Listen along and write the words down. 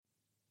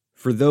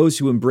For those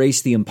who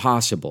embrace the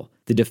impossible,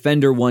 the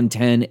Defender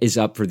 110 is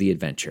up for the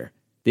adventure.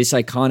 This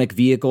iconic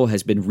vehicle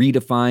has been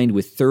redefined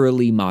with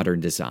thoroughly modern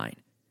design.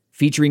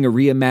 Featuring a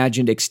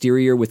reimagined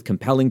exterior with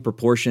compelling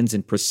proportions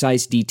and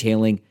precise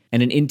detailing,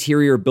 and an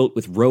interior built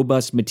with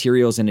robust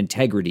materials and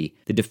integrity,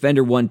 the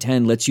Defender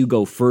 110 lets you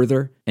go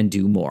further and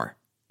do more.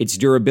 Its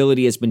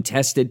durability has been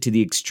tested to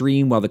the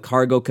extreme, while the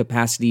cargo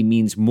capacity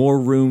means more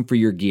room for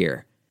your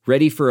gear.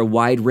 Ready for a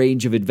wide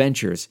range of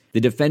adventures, the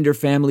Defender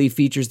family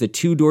features the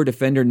two-door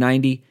Defender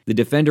 90, the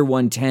Defender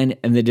 110,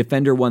 and the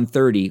Defender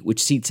 130,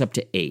 which seats up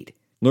to 8.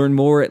 Learn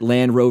more at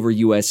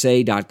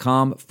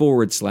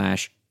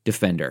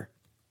LandRoverUSA.com/Defender.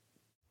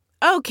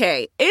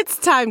 Okay, it's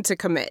time to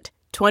commit.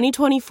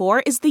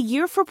 2024 is the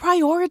year for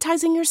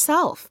prioritizing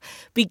yourself.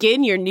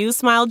 Begin your new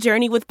smile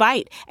journey with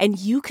Byte, and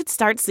you could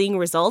start seeing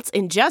results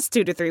in just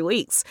 2 to 3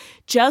 weeks.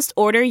 Just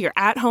order your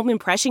at-home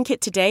impression kit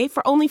today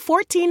for only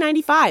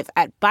 $14.95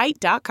 at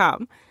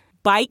Byte.com.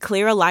 Byte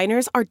Clear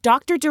aligners are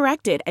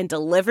doctor-directed and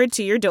delivered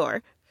to your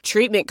door.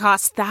 Treatment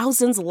costs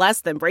thousands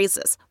less than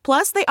braces.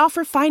 Plus, they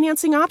offer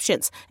financing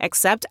options,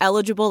 accept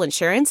eligible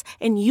insurance,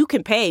 and you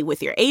can pay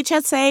with your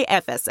HSA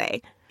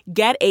FSA.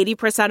 Get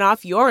 80%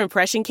 off your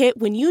impression kit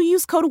when you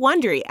use code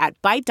WONDERY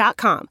at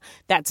Byte.com.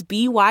 That's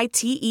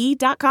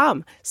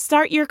BYTE.com.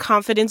 Start your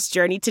confidence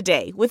journey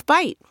today with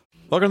Byte.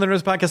 Welcome to the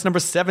Nerdist Podcast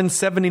number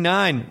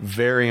 779.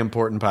 Very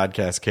important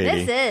podcast,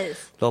 Katie. This is.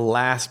 The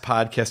last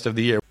podcast of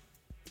the year.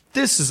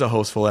 This is a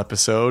Hostful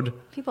episode.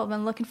 People have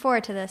been looking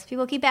forward to this.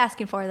 People keep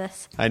asking for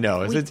this. I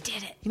know. We did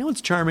it. You know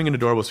what's charming and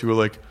adorable? People are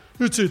like,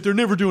 that's it. They're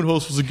never doing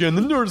Hostfuls again.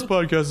 The Nerdist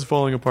Podcast is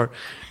falling apart.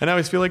 And I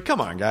always feel like,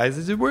 come on,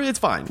 guys. It's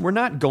fine. We're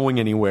not going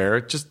anywhere.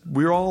 Just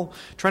we're all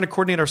trying to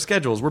coordinate our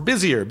schedules. We're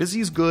busier.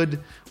 Busy is good.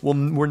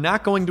 We're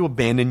not going to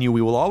abandon you.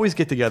 We will always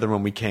get together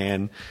when we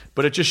can.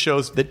 But it just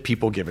shows that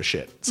people give a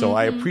shit. So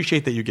I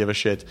appreciate that you give a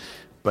shit.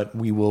 But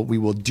we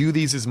will do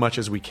these as much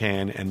as we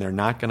can, and they're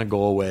not going to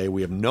go away.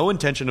 We have no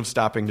intention of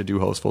stopping to do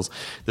Hostfuls.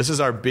 This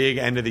is our big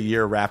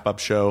end-of-the-year wrap-up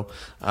show.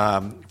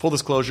 Full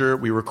disclosure,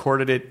 we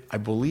recorded it, I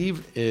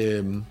believe,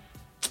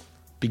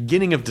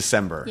 beginning of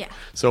December. Yeah.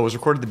 So it was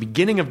recorded the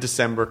beginning of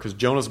December because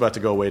Jonah's about to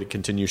go away to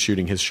continue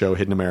shooting his show,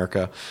 Hidden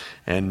America.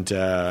 And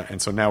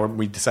so now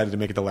we decided to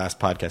make it the last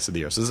podcast of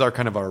the year. So this is our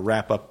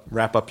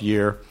wrap-up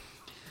year.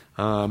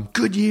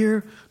 Good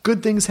year.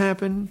 Good things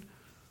happen.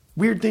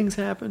 Weird things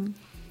happen.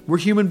 We're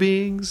human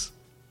beings.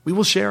 We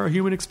will share our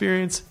human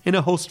experience in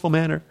a hostful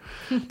manner.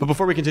 But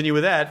before we continue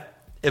with that,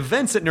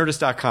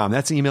 events@nerdist.com.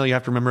 That's the email you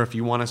have to remember if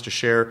you want us to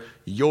share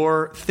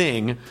your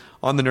thing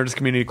on the Nerdist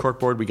Community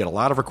Corkboard. We get a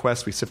lot of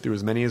requests. We sift through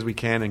as many as we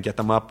can and get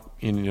them up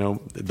in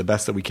the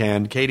best that we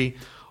can. Katie,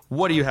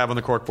 what do you have on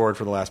the corkboard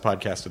for the last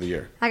podcast of the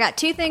year? I got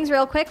 2 things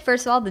real quick.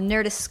 First of all, the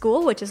Nerdist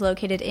School, which is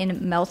located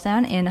in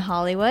Meltdown in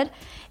Hollywood,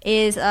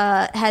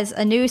 has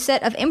a new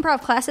set of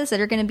improv classes that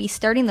are going to be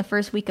starting the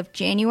first week of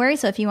January.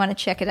 So if you want to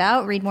check it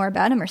out, read more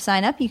about them, or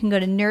sign up, you can go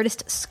to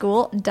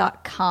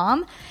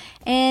nerdistschool.com.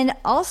 And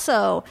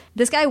also,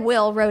 this guy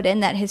Will wrote in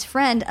that his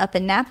friend up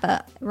in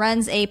Napa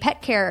runs a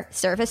pet care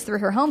service through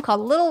her home called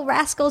Little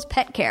Rascals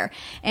Pet Care.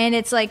 And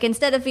it's like,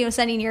 instead of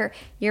sending your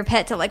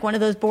pet to like one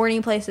of those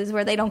boarding places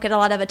where they don't get a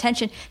lot of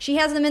attention, she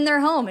has them in their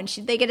home, and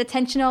they get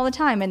attention all the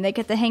time, and they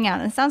get to hang out.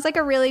 And it sounds like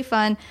a really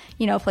fun,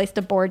 place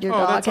to board your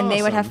dog, and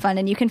they would have fun.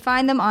 And you can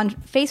find them on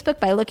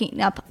Facebook by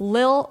looking up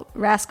Little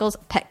Rascals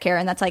Pet Care,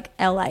 and that's like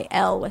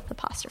LIL with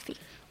apostrophe.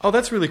 Oh,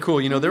 that's really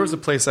cool. There was a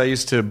place I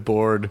used to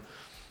board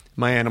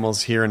my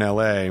animals here in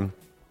LA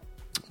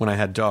when I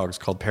had dogs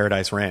called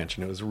Paradise Ranch,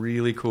 and it was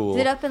really cool.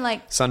 Is it up in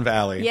like Sun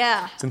Valley?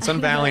 Yeah, it's in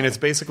Sun Valley, and it's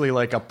basically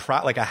like a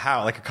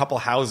couple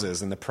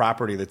houses and the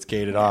property that's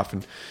gated off,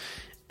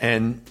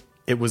 and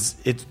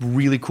it's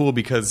really cool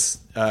because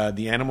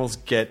the animals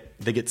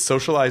get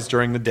socialized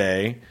during the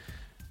day,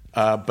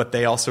 but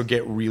they also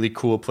get really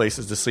cool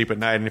places to sleep at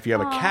night. And if you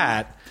have a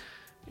cat,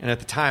 and at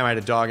the time I had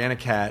a dog and a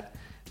cat,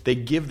 they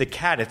give the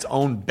cat its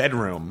own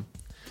bedroom.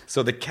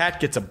 So the cat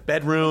gets a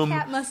bedroom. The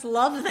cat must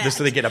love that.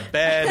 So they get a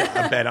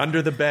bed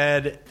under the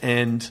bed,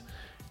 and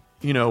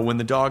when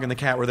the dog and the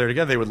cat were there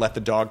together, they would let the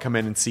dog come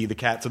in and see the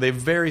cat. So they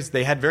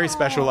had very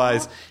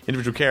specialized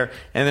individual care,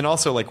 and then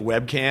also like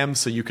webcams,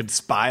 so you could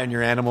spy on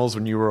your animals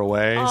when you were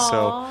away. Aww.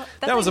 So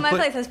that was my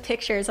place has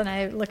pictures, and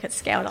I look at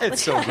Scout all the time.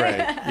 It's so great.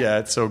 Yeah,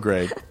 it's so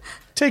great.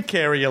 Take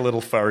care of your little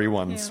furry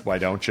ones, why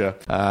don't you?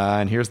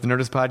 And here's the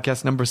Nerdist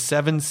Podcast number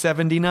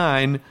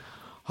 779.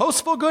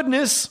 Hostful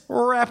goodness,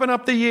 wrapping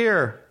up the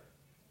year.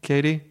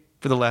 Katie,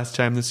 for the last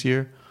time this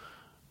year,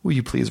 will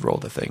you please roll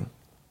the thing?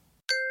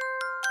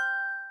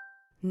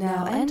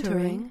 Now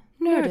entering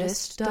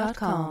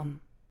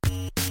Nerdist.com.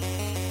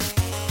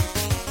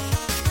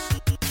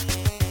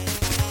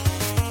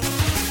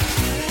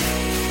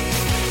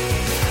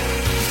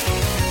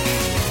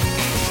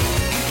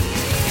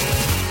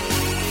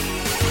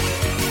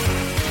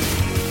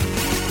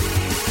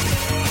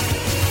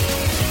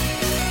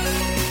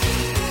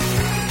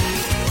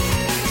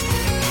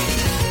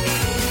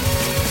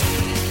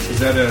 Is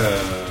that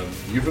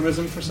a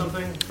euphemism for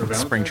something? For Valentine's?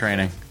 Spring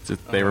training.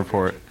 They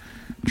report.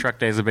 Truck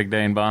Day is a big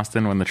day in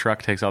Boston when the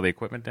truck takes all the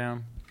equipment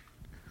down.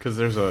 Because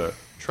there's a...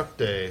 Truck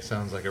day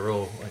sounds like a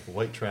real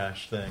white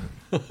trash thing.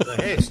 It's like,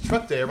 hey, it's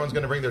truck day. Everyone's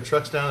going to bring their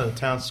trucks down to the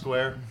town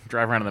square.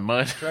 Drive around in the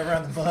mud.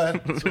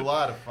 It's a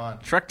lot of fun.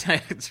 Truck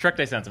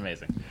day sounds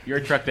amazing. Your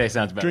truck day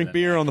sounds better. Drink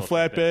beer on the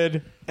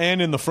flatbed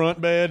and in the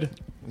front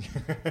bed.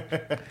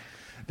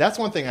 That's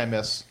one thing I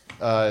miss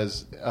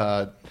is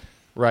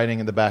riding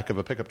in the back of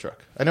a pickup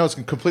truck. I know it's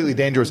completely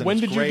dangerous. And When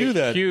it's did great. you do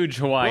that? Huge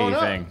Hawaii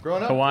thing.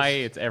 Growing up,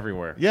 Hawaii, it's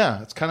everywhere.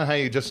 Yeah, it's kind of how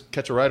you just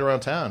catch a ride around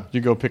town. You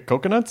go pick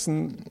coconuts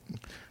and...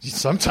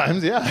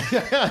 Sometimes, yeah.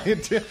 You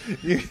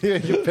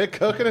pick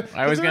coconut.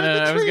 I was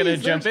gonna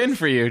jump in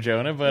for you,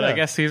 Jonah, but I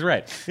guess he's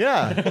right.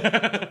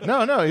 Yeah.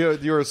 No,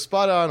 you were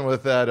spot on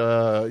with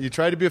that. You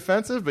tried to be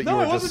offensive, but No, you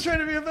were I wasn't just, trying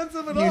to be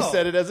offensive at all. you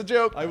said it as a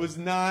joke. I was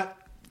not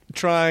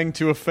trying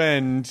to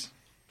offend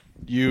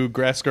you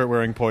grass skirt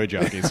wearing poi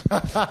jockeys.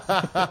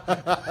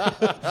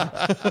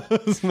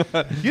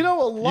 You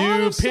know,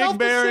 You pig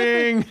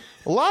bearing.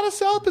 A lot of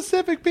South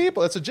Pacific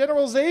people. It's a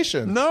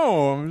generalization.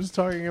 No, I'm just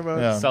talking about...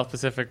 Yeah. South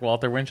Pacific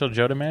Walter Winchell,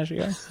 Joe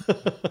DiMaggio.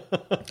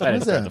 I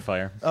didn't start the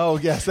fire. Oh,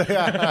 yes.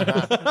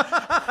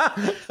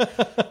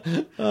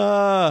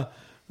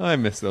 I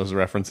miss those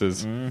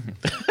references.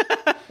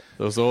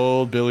 Those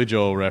old Billy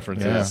Joel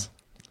references.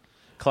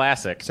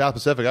 Classic. South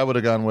Pacific, I would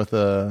have gone with,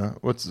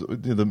 what's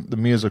the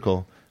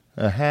musical?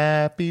 A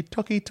happy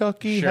talkie,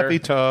 Sure. happy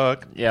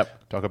talk.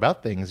 Yep. Talk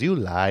about things you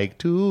like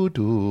to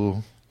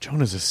do.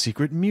 Jonah's a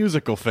secret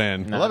musical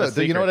fan. No. I love a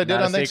it. You know what I did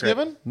secret. on Not a secret.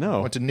 Thanksgiving?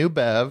 No. Went to New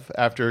Bev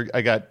after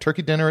I got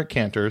turkey dinner at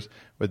Cantor's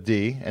with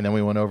Dee, and then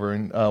we went over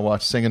and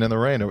watched Singing in the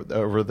Rain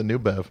over the New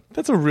Bev.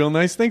 That's a real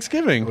nice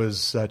Thanksgiving. It was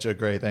such a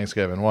great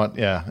Thanksgiving.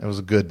 It was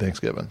a good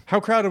Thanksgiving.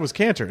 How crowded was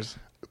Cantor's?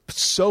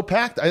 So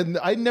packed.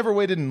 I never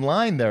waited in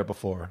line there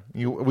before.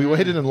 We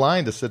waited in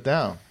line to sit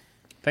down.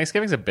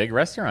 Thanksgiving's a big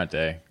restaurant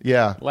day.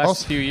 Yeah. Last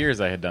Also, few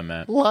years I had done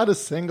that. a lot of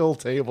single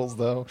tables,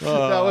 though.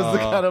 That was the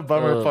kind of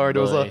bummer part. It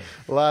was a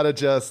lot of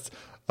just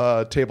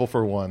table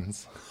for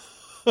ones.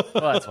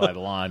 Well, that's why the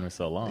line was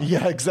so long.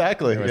 Yeah,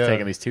 exactly. I was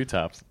taking these two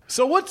tops.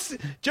 So what's...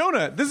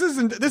 Jonah, this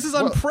is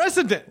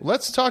unprecedented.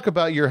 Let's talk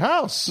about your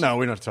house. No,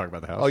 we don't have to talk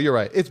about the house. Oh, you're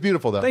right. It's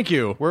beautiful though. Thank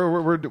you.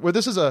 We're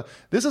this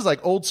is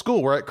like old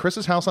school. We're at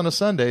Chris's house on a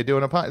Sunday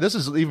doing a pie. This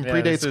is even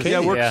predates this is- Katie. Yeah,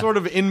 we're Yeah. sort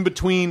of in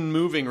between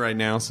moving right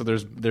now. So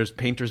there's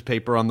painter's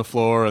paper on the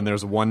floor, and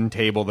there's one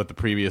table that the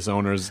previous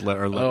owners let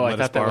I us thought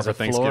that borrow was for a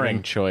Thanksgiving.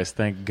 flooring choice.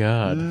 Thank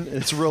God.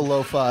 It's real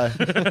lo-fi.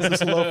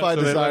 This lo-fi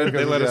So design.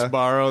 they let us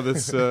borrow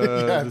this,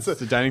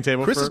 this dining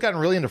table. Chris has gotten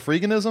really into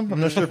freeganism. I'm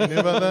not sure if you knew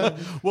about that.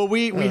 Well,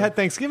 we had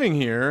Thanksgiving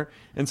here,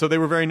 and so they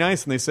were very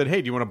nice, and they said,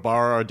 "Hey, do you want to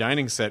borrow our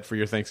dining set for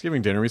your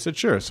Thanksgiving dinner?" We said,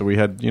 "Sure." So we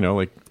had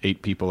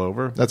 8 people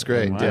over. That's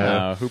great. Wow.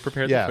 Yeah. Who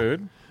prepared Yeah. the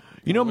food?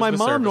 You What was my the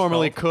mom service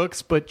normally called?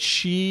 cooks, but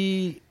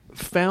she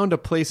found a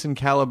place in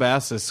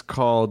Calabasas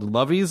called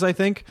Lovey's, I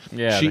think.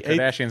 Yeah, she the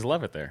Kardashians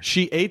love it there.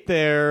 She ate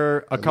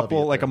there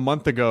a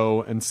month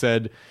ago and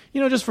said,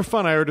 just for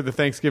fun, I ordered the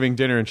Thanksgiving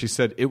dinner, and she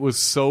said it was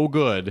so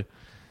good.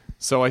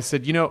 So I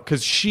said,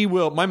 because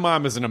my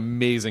mom is an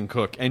amazing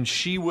cook, and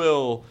she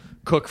will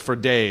cook for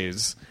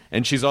days.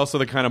 And she's also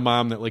the kind of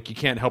mom that you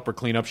can't help her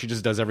clean up. She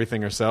just does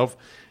everything herself.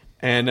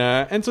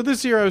 And so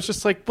this year I was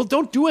just like, well,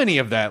 don't do any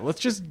of that. Let's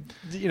just,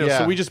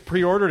 so we just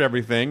pre-ordered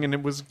everything, and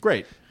it was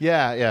great.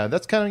 Yeah.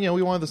 That's kind of,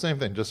 we wanted the same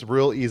thing. Just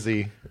real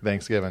easy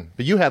Thanksgiving.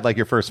 But you had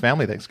your first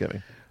family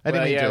Thanksgiving. I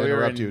didn't mean to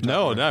interrupt you.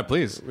 No,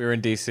 please. We were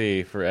in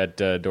D.C. at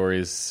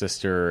Dory's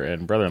sister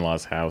and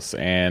brother-in-law's house,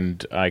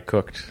 and I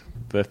cooked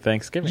the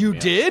Thanksgiving You meal.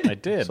 did? I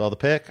did. Saw the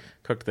pic.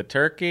 Cooked the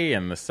turkey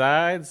and the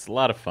sides. A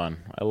lot of fun.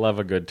 I love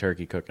a good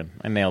turkey cooking.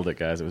 I nailed it,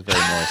 guys. It was very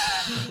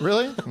moist.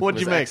 Really? What'd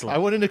you make? I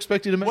wouldn't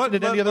expect you to mention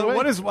it any other way.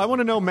 I want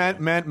to know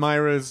Matt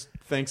Myra's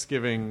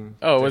Thanksgiving.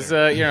 Oh, it was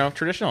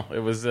traditional. It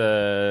was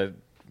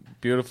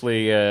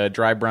beautifully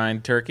dry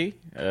brined turkey,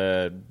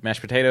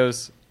 mashed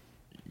potatoes,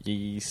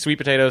 sweet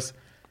potatoes,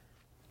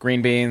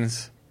 green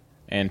beans,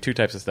 and 2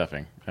 types of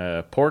stuffing: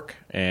 pork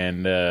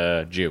and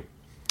Jew.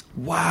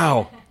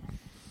 Wow.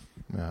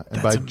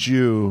 And by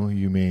Jew,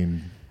 you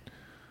mean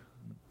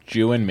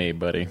Jew and me,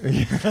 buddy.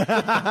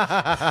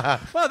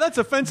 Well, that's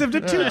offensive to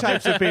 2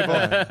 types of people.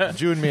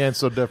 Jew and me ain't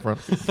so different.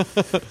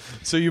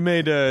 So you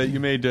made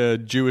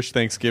Jewish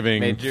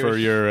Thanksgiving for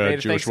your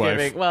Jewish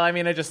wife. Well, I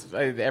mean,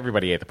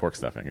 everybody ate the pork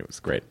stuffing. It was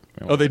great.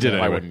 Oh, they did. Why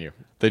anyway. wouldn't you?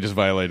 They just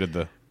violated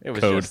the It was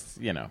code. just,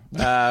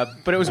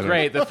 but it was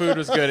great. The food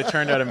was good. It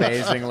turned out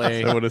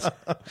amazingly.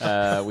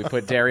 We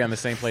put dairy on the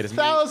same plate as meat.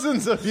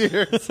 Thousands of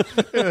years.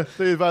 Yeah,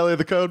 they violated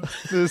the code.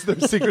 This is their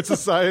secret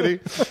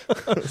society.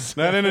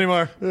 Not in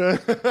anymore.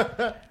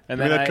 And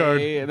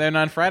then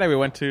on Friday we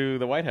went to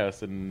the White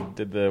House and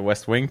did the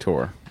West Wing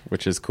tour,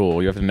 which is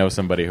cool. You have to know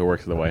somebody who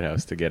works at the White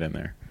House to get in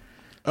there.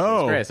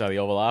 Oh, Great. I saw the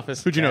Oval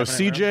Office. who'd you know? cabinet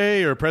room.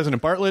 CJ or President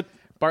Bartlett?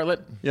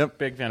 Bartlett. Yep.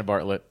 Big fan of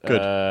Bartlett.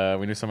 Good.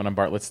 We knew someone on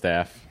Bartlett's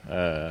staff,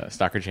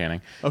 Stockard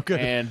Channing. Oh, good.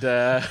 And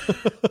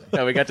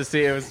we got to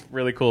see. It was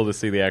really cool to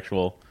see the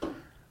actual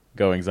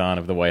goings on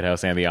of the White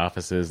House and the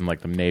offices and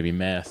the Navy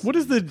mess. What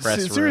is the press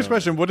serious room.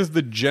 question? What is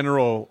the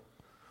general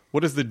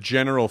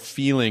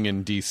feeling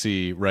in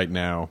DC right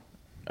now?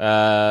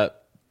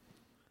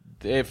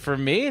 For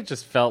me, it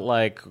just felt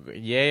like,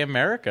 yay,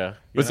 America.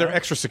 Was there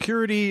extra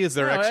security? Is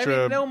there extra? I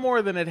mean, no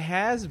more than it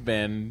has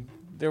been.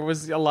 There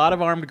was a lot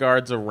of armed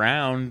guards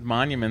around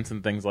monuments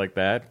and things like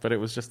that, but it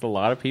was just a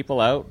lot of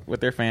people out with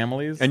their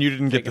families. And you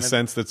didn't get the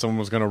sense that someone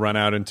was going to run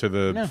out into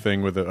the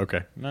thing with it?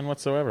 Okay. None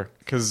whatsoever.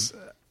 Because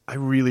I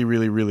really,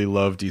 really, really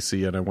love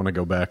DC, and I want to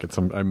go back at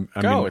some. I mean,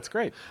 it's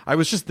great. I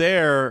was just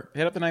there.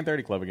 Hit up the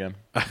 930 Club again.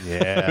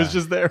 Yeah. I was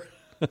just there.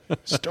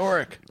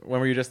 Historic.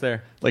 When were you just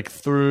there? Like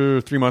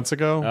through 3 months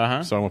ago.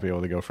 Uh-huh. So I won't be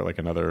able to go for like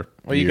another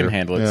Well, you year. can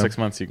handle it. 6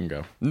 months you can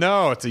go.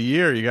 No, it's a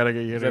year. You got to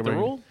get. Is that the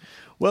rule?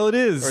 Well, it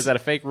is. Or is that a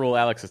fake rule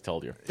Alex has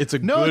told you? It's a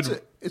No,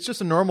 good. it's just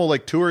a normal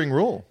like touring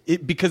rule.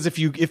 Because if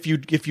you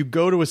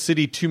go to a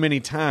city too many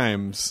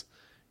times,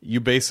 you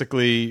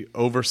basically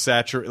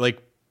oversaturate.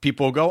 Like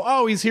people go,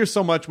 oh, he's here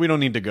so much, we don't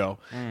need to go,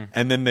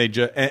 and then they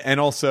just and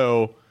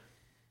also,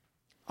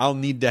 I'll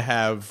need to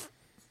have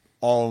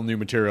all new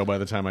material by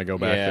the time I go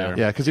back there.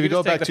 Yeah, because if you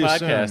go back too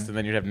podcast soon, and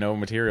then you'd have no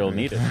material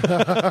needed.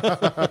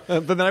 But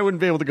then I wouldn't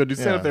be able to go do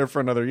stand up there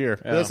for another year.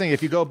 the other thing,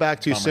 if you go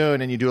back too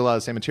soon and you do a lot of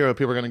the same material,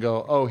 people are going to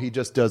go, "Oh, he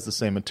just does the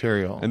same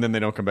material," And then they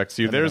don't come back to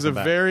see you. And they There's a don't come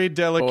back. very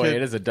delicate. Boy,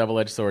 it is a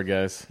double-edged sword,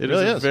 guys. It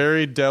really is a is.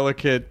 very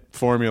delicate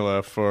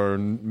formula for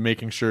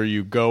making sure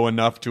you go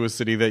enough to a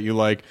city that you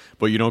like,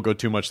 but you don't go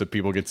too much that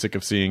people get sick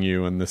of seeing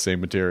you in the same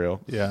material.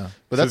 Yeah,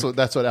 but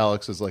that's what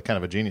Alex is like, kind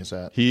of a genius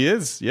at. He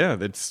is, yeah.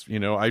 That's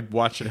I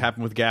watched it happen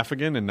with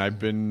Gaffigan,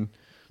 and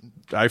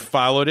I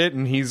followed it,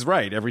 and he's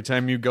right. Every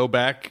time you go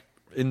back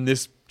in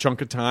this chunk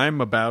of time,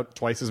 about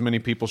twice as many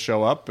people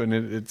show up, and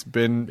it's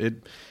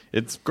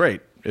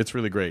great. It's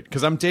really great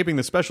because I'm taping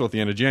the special at the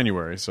end of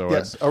January. So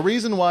Yes, a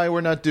reason why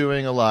we're not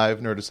doing a live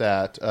Nerdist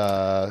at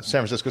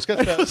San Francisco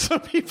Sketch Fest. so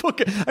people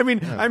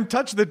I'm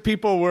touched that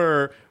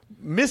people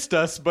missed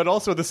us, but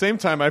also at the same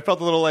time I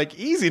felt a little like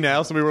easy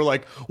now, so we were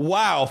like,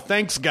 wow,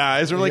 thanks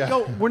guys. We're like, Yeah.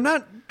 oh, we're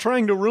not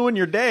trying to ruin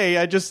your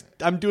day.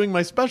 I'm doing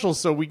my special,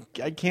 so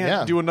I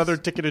can't do another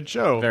ticketed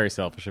show. Very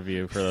selfish of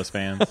you for those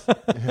fans.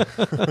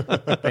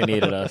 They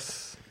needed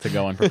us to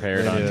go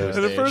unprepared onto a And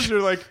stage. at first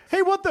you're like,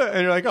 hey, what the?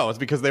 And you're like, oh, it's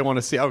because they want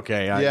to see.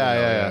 Okay,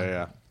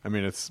 yeah. I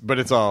mean, it's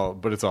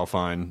all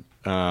fine.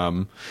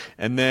 And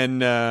then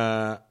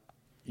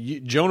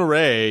Jonah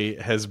Ray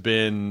has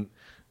been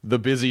the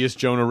busiest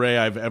Jonah Ray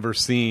I've ever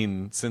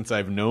seen since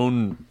I've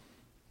known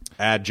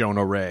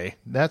Jonah Ray.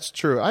 That's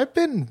true. I've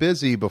been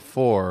busy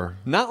before.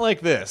 Not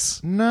like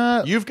this.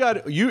 Not. You've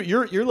got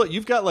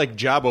you've got like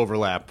job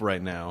overlap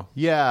right now.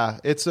 Yeah,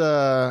 it's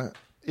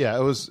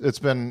It's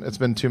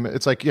been too.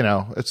 It's like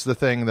it's the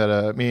thing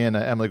that me and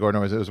Emily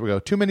Gordon always we go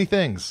too many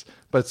things,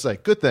 but it's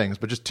like good things,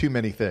 but just too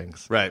many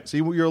things. Right. So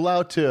you're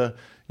allowed to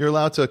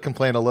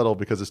complain a little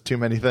because it's too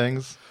many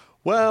things.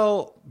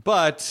 Well,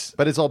 but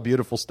it's all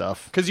beautiful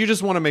stuff. Because you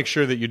just want to make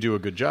sure that you do a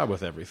good job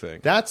with everything.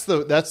 That's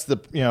the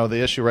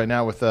the issue right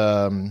now with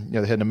the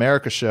Hidden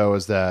America show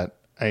is that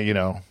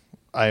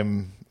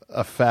I'm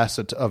a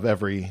facet of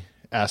every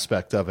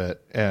aspect of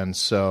it, and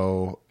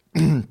so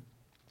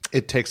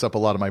it takes up a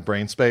lot of my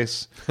brain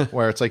space.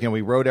 Where it's like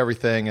we wrote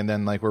everything, and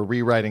then like we're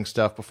rewriting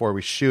stuff before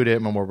we shoot it,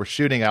 and when we're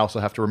shooting, I also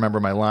have to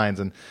remember my lines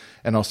and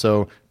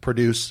also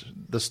produce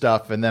the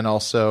stuff, and then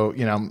also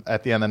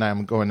at the end of the night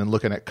I'm going and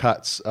looking at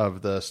cuts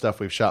of the stuff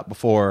we've shot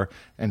before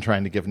and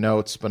trying to give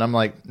notes. But I'm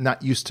like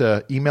not used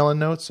to emailing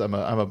notes. When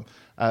I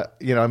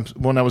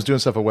was doing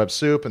stuff at Web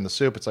Soup and the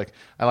Soup, it's like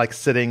I like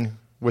sitting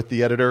with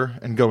the editor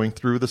and going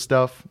through the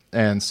stuff,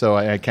 and so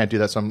I can't do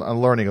that. So I'm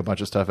learning a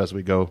bunch of stuff as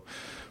we go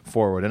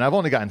forward, and I've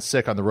only gotten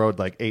sick on the road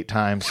like 8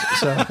 times.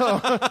 So, and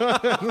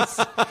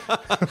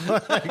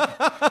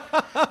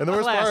the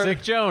worst Classic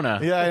part, Jonah.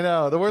 Yeah, I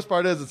know. The worst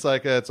part is it's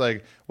like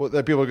well,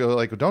 that people go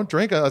like, "Don't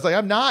drink." I was like,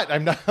 I'm not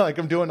like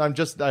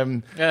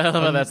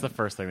Yeah, that's the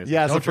first thing they say.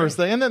 Yeah, it's the Don't first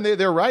thing, and then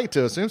they're right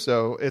to assume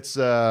so. It's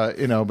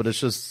but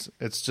it's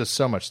just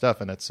so much stuff,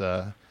 and it's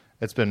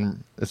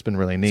been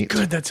really neat.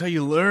 Good, that's how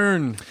you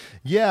learn.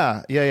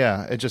 Yeah.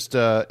 It just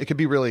it could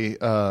be really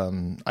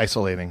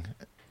isolating,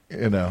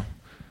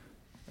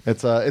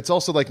 It's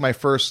also like my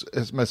first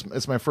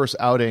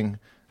outing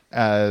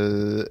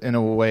in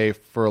a way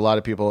for a lot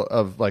of people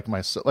of like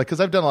because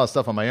I've done a lot of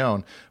stuff on my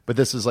own, but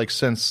this is like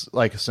since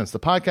the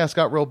podcast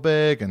got real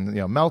big and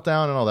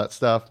Meltdown and all that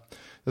stuff.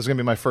 This is gonna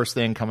be my first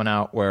thing coming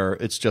out where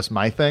it's just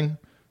my thing.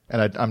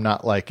 And I'm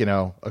not like,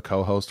 a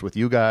co-host with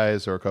you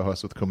guys or a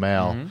co-host with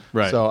Kumail. Mm-hmm.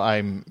 Right. So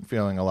I'm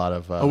feeling a lot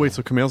of... oh, wait,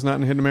 so Kumail's not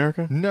in Hidden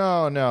America?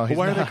 No. Well,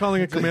 why are they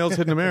calling it Kumail's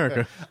Hidden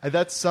America?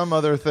 That's some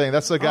other thing.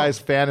 That's the guy's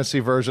fantasy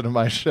version of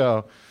my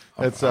show.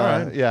 It's, all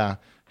right. Yeah.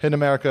 Hidden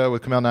America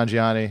with Kumail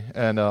Nanjiani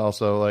and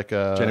also like...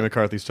 Jenny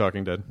McCarthy's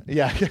Talking Dead.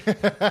 Yeah.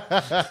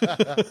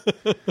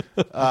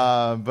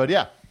 But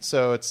yeah,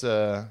 so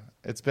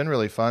it's been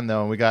really fun,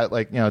 though. And we got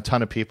like, a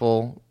ton of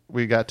people.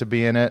 We got to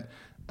be in it.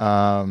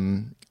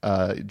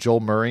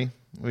 Joel Murray,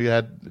 we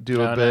had to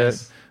do a bit.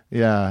 Nice.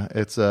 Yeah,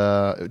 it's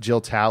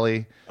Jill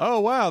Talley. Oh,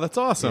 wow, that's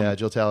awesome. Yeah,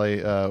 Jill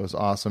Talley was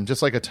awesome.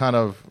 Just like a ton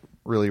of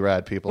really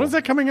rad people. When's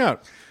that coming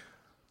out?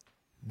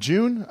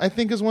 June, I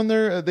think, is when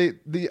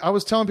I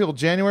was telling people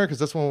January because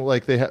that's when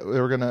like they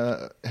were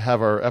gonna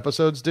have our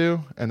episodes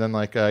due, and then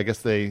like I guess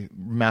they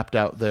mapped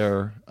out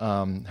their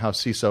how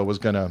CISO was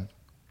gonna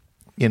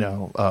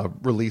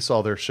release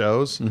all their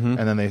shows, and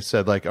then they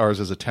said like ours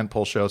is a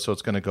tentpole show, so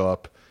it's gonna go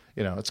up.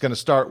 It's gonna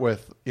start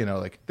with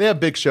like they have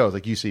big shows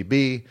like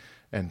UCB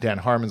and Dan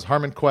Harmon's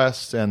Harmon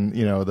Quest, and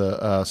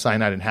the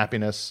Cyanide and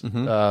Happiness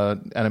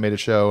animated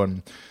show,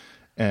 and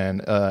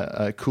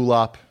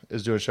Kulop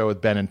is doing a show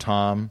with Ben and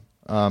Tom.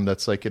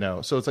 That's like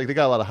so it's like they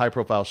got a lot of high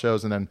profile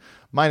shows, and then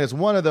mine is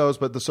one of those.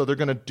 But so they're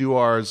going to do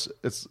ours.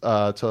 It's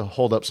to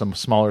hold up some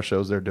smaller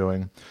shows they're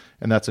doing,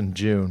 and that's in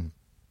June.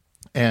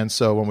 And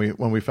so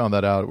when we found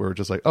that out, we were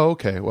just like, oh,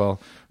 okay, well,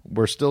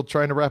 we're still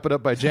trying to wrap it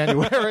up by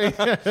January.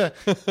 Yeah.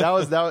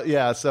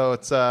 So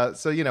it's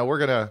it's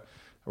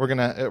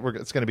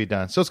gonna be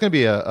done. So it's gonna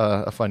be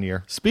a fun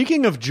year.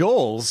 Speaking of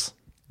Joel's,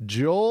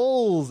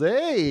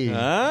 hey,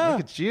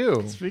 look at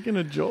you. Speaking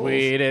of Joel's,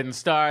 We didn't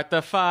start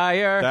the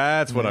fire.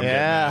 that's what I'm getting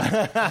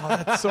at.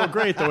 Oh, that's so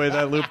great the way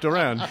that looped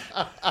around.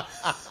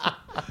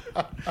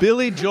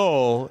 Billy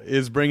Joel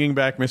is bringing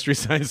back Mystery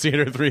Science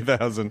Theater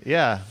 3000.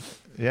 Yeah.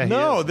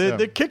 No,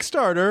 the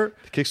Kickstarter.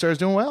 The Kickstarter's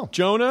doing well.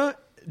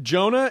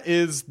 Jonah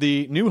is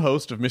the new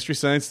host of Mystery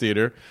Science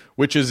Theater,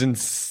 which is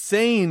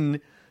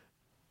insane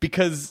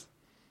because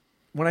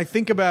when I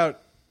think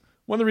about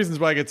one of the reasons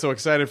why I get so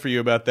excited for you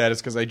about that is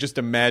because I just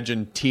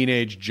imagine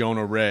teenage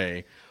Jonah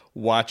Ray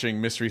watching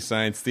Mystery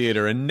Science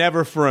Theater and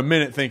never for a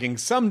minute thinking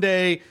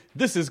someday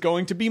this is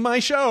going to be my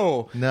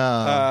show.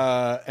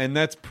 No. And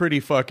that's pretty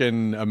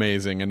fucking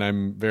amazing, and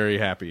I'm very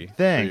happy.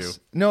 Thanks. For you.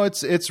 No,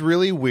 it's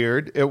really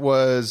weird. It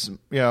was,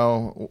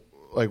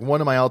 like one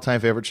of my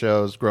all-time favorite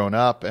shows growing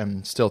up,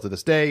 and still to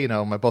this day.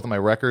 Both of my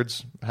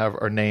records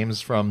are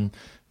names from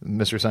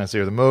Mystery Science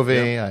Theater the movie.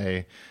 Yep.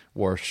 I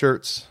wore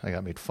shirts. I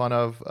got made fun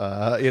of.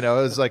 It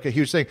was like a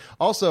huge thing.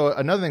 Also,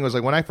 another thing was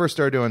like when I first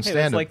started doing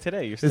stand-up. That's like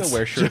today. You still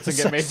wear shirts and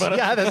get made fun of.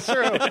 Yeah, that's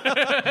true.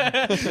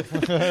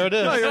 There it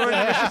is. No, you're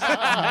wearing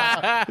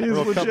he's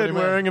legit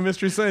wearing a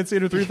Mystery Science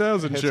Theater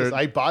 3000 shirt.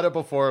 I bought it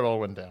before it all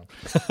went down.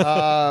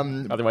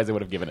 Otherwise, they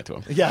would have given it to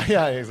him.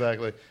 Yeah,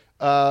 exactly.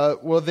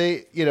 Well,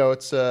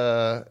 it's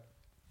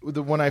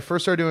when I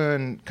first started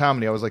doing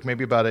comedy, I was like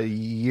maybe about a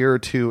year or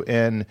two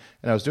in,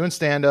 and I was doing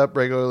stand-up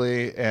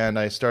regularly, and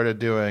I started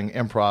doing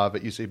improv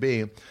at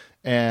UCB.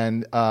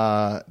 And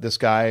this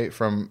guy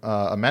from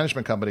a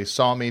management company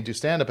saw me do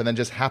stand-up and then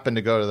just happened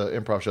to go to the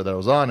improv show that I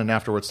was on, and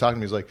afterwards talking to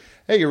me, he's like,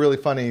 hey, you're really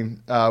funny.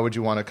 Would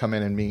you want to come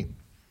in and meet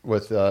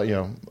with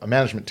a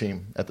management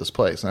team at this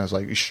place? And I was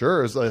like,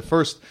 sure. It was the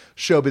first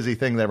show busy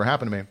thing that ever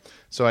happened to me.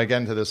 So I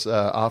get into this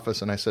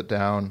office and I sit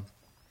down,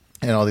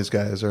 and all these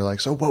guys are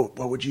like, so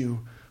what would you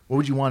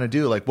want to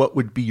do? Like, what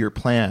would be your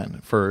plan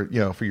for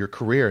your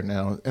career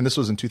now? And this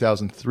was in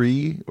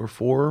 2003 or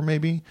 4,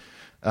 maybe.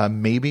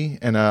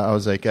 And I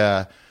was like,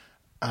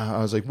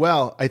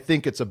 well, I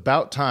think it's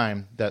about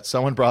time that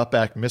someone brought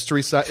back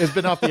Mystery Science. It's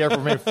been off the air for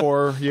maybe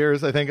 4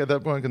 years, I think, at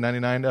that point, in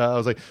 99. I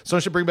was like,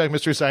 someone should bring back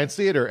Mystery Science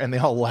Theater. And they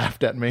all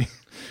laughed at me.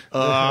 They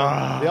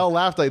all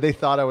laughed like they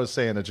thought I was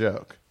saying a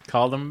joke.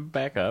 Call them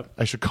back up.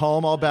 I should call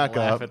them all back up.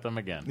 Laugh at them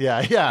again.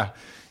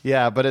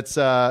 Yeah. But it's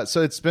so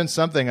it's been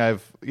something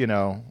I've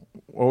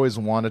always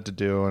wanted to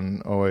do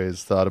and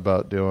always thought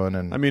about doing.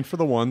 And I mean, for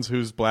the ones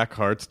whose black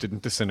hearts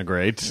didn't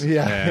disintegrate,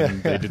 they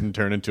didn't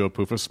turn into a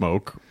poof of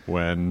smoke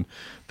when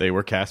they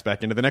were cast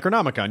back into the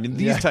Necronomicon.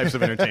 These types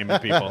of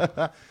entertainment people.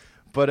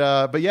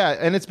 But yeah,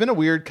 and it's been a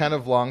weird kind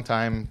of long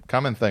time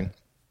coming thing.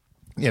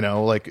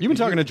 Like you've been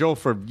talking to Joel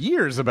for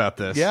years about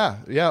this.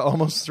 Yeah,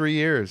 almost 3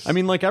 years. I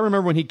mean, like I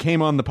remember when he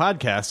came on the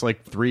podcast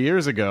like 3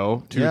 years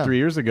ago, 3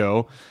 years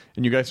ago,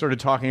 and you guys started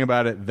talking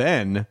about it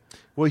then.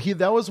 Well,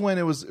 that was when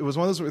it was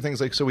one of those things.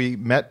 Like, so we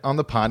met on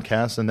the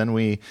podcast, and then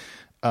we,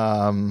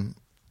 like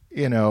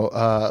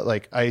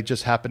I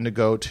just happened to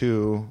go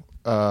to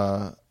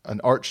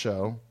an art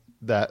show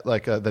that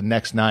the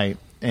next night,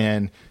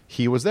 and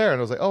he was there, and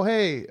I was like, oh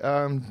hey,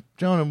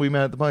 Jonah, we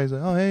met at the party. He's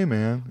like, oh hey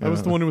man, I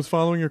was the one who was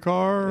following your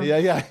car.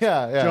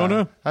 Yeah.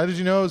 Jonah, how did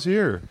you know I was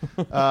here?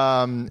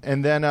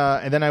 and then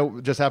I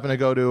just happened to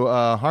go to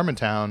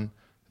Harmontown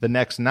the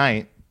next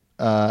night,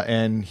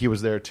 and he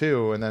was there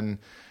too, and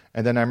then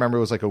I remember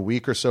it was like a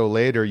week or so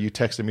later, you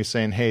texted me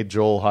saying, hey,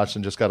 Joel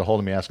Hodgson just got a hold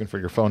of me asking for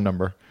your phone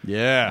number.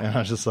 Yeah. And I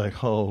was just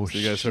like, oh, so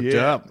you guys shit. hooked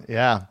up.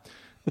 Yeah.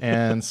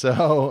 And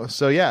so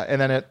yeah. And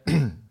then it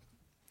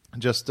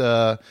just,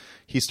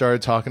 he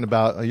started talking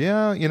about, and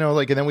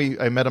then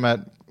I met him at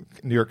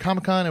New York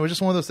Comic Con. It was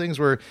just one of those things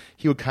where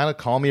he would kind of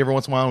call me every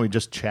once in a while, and we'd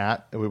just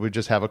chat. We would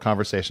just have a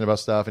conversation about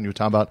stuff, and he would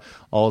talk about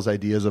all his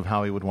ideas of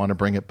how he would want to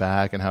bring it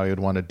back and how he would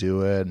want to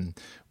do it and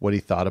what he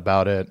thought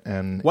about it.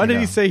 And why did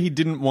he say he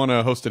didn't want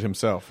to host it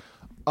himself?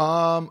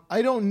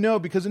 I don't know,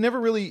 because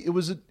it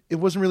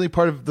wasn't really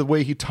part of the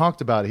way he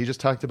talked about it. He just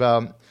talked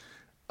about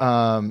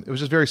it was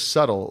just very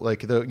subtle,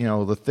 like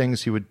the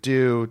things he would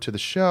do to the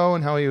show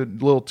and how he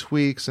would little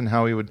tweaks and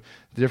how he would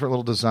the different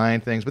little design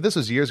things. But this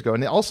was years ago,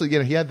 and also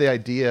he had the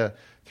idea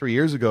 3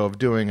 years ago of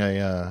doing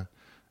a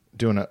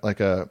doing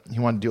he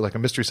wanted to do like a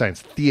Mystery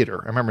Science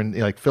Theater. I remember in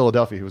like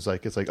Philadelphia, he was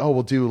like, it's like, oh,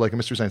 we'll do like a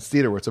Mystery Science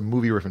Theater where it's a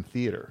movie riffing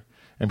theater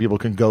and people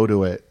can go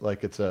to it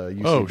like it's a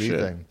UCB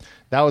thing.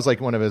 That was like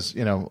one of his,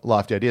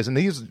 lofty ideas. And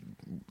he's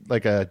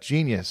like a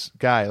genius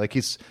guy. Like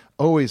he's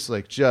always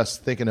like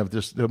just thinking of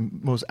just the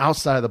most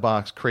outside of the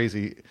box,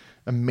 crazy,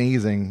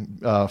 amazing,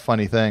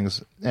 funny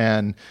things.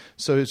 And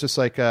so it's just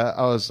like,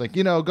 I was like,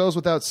 it goes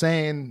without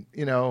saying,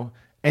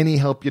 any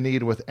help you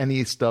need with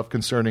any stuff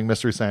concerning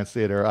Mystery Science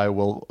Theater, I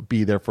will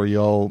be there for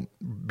you. I'll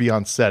be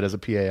on set as a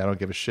PA. I don't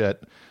give a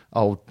shit.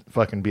 I'll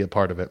fucking be a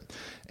part of it.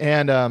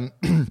 And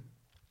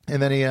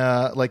and then he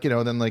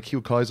then like he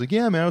would call. He's like,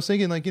 yeah, man, I was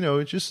thinking like,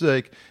 it's just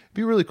like it'd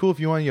be really cool if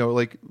you want,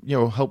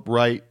 help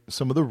write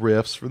some of the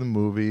riffs for the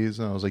movies.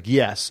 And I was like,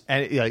 yes,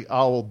 and like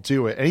I'll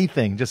do it.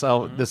 Anything. This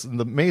is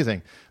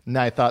amazing. And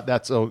I thought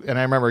and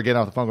I remember getting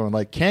off the phone going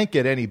like, can't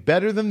get any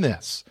better than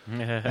this. And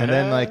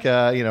then like,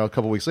 a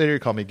couple weeks later, he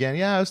called me again.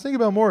 Yeah, I was thinking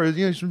about more,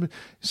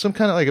 some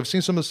kind of like, I've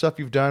seen some of the stuff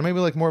you've done, maybe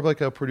like more of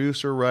like a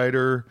producer,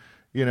 writer,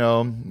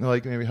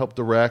 like maybe help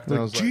direct. And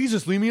I was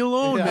Jesus, leave me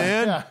alone,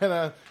 man.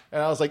 Yeah.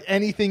 And I was like,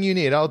 anything you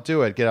need, I'll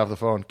do it. Get off the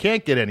phone.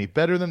 Can't get any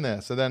better than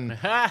this. And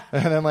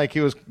then like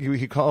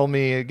he called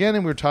me again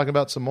and we were talking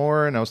about some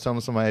more and I was telling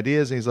him some of my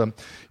ideas and he's like,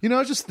 I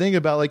was just thinking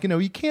about like,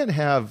 you can't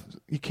have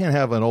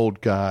an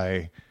old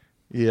guy,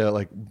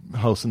 like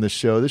hosting this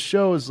show. This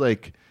show is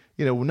like,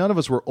 none of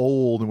us were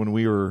old when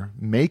we were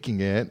making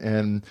it.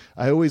 And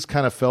I always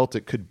kind of felt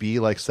it could be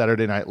like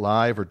Saturday Night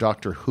Live or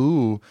Doctor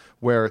Who,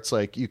 where it's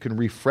like you can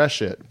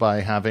refresh it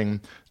by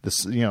having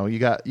this, you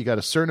got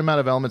a certain amount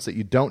of elements that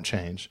you don't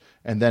change.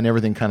 And then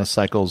everything kind of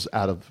cycles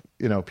out of,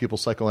 people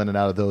cycle in and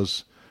out of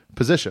those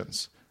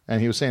positions. And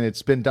he was saying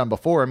it's been done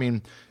before. I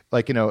mean,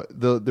 like,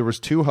 there was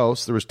 2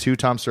 hosts, there was 2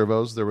 Tom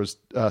Servos, there was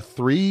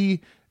 3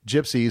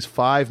 gypsies,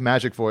 5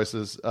 magic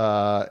voices,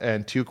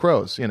 and 2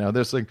 crows.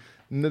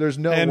 There's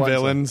no and one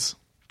villains.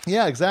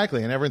 Yeah,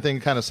 exactly, and everything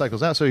kind of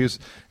cycles out. So he's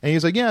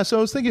like, yeah. So I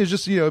was thinking, it's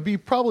just it'd be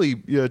probably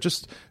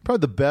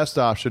the best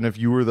option if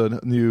you were the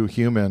new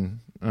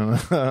human. I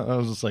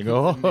was just like,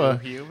 oh,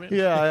 human?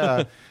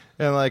 Yeah.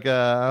 And like,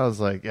 I was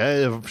like,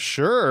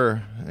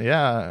 sure,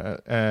 yeah,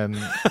 and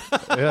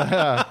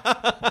yeah,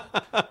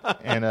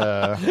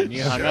 and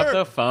you hung up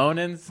the phone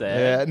and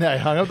said, yeah, no, I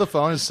hung up the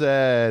phone and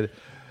said,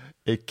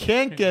 it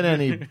can't get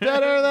any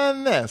better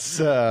than this.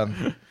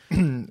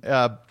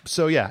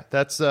 So yeah,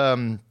 that's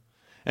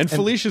and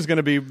Felicia's going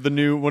to be the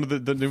new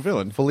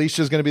villain.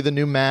 Felicia's going to be the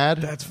new Mad.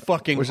 That's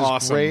fucking which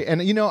awesome. Is great.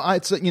 And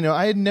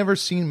I had never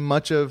seen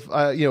much of.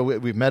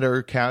 We've met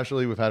her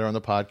casually. We've had her on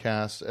the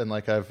podcast, and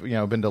like I've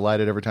been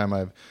delighted every time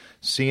I've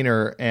seen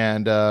her.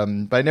 And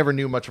but I never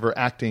knew much of her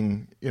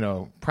acting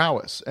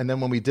prowess. And then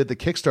when we did the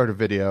Kickstarter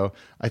video,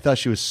 I thought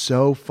she was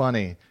so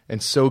funny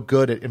and so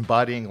good at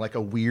embodying like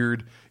a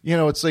weird.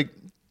 It's like.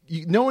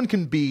 No one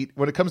can beat,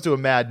 when it comes to a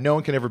Mad, no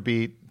one can ever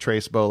beat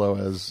Trace Bolo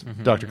as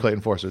Dr.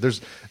 Clayton Forster.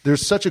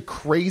 There's such a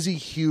crazy,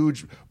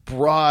 huge,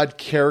 broad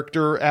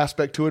character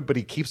aspect to it, but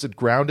he keeps it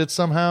grounded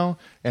somehow,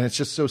 and it's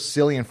just so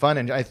silly and fun.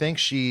 And I think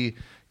she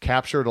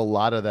captured a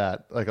lot of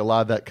that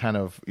kind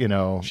of,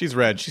 She's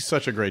red. She's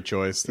such a great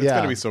choice. That's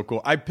going to be so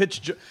cool. I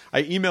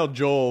emailed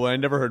Joel, and I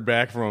never heard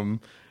back from him.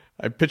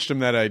 I pitched him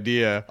that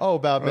idea. Oh,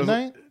 about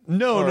midnight?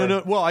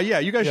 No. Well, yeah,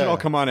 you guys should all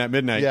come on at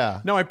midnight.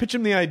 Yeah. No, I pitched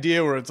him the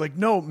idea where it's like,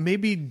 no,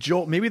 maybe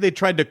they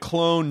tried to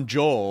clone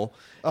Joel.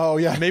 Oh,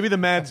 yeah. Maybe the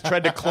Mads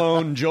tried to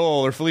clone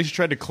Joel, or Felicia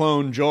tried to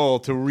clone Joel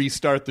to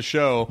restart the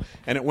show,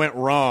 and it went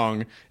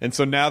wrong. And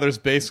so now there's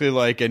basically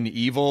like an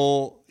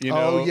evil,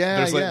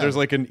 there's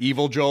like an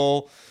evil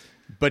Joel.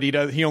 But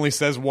he only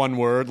says one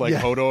word, like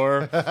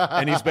Hodor,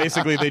 and he's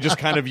basically, they just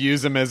kind of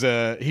use him as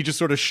he just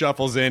sort of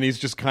shuffles in. He's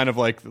just kind of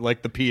like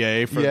the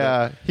PA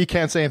for he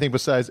can't say anything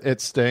besides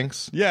it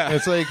stinks. Yeah.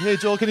 It's like, hey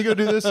Joel, can you go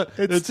do this?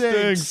 It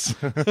stinks.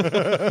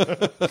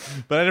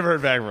 But I never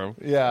heard back from him.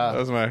 Yeah.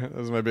 That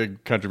was my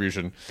big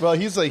contribution. Well,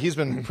 he's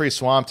been pretty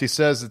swamped. He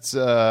says it's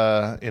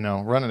running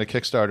a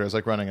Kickstarter is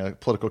like running a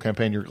political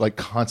campaign. You're like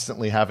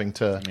constantly having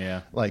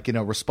to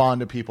respond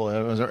to people.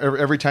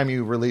 Every time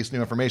you release new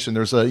information,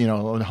 there's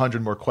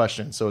 100 more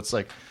questions, so it's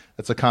like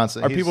it's a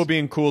constant. Are people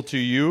being cool to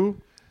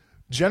you?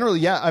 Generally,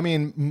 yeah. I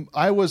mean,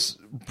 I was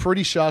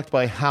pretty shocked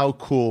by how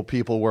cool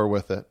people were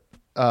with it,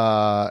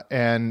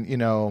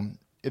 and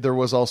there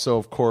was also,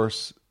 of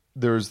course,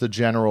 there's the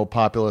general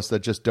populace that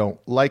just don't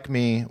like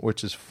me,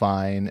 which is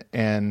fine,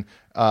 and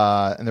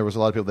there was a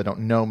lot of people that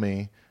don't know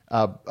me,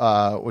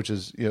 which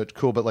is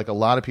cool. But like a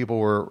lot of people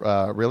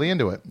were really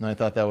into it, and I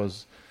thought that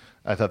was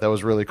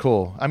really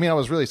cool. I mean, I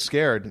was really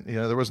scared.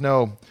 There was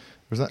no.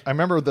 I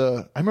remember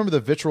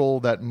the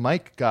vitriol that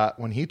Mike got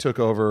when he took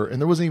over,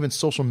 and there wasn't even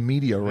social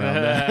media around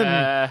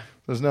then.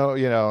 There's no,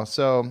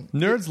 so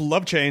nerds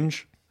love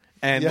change,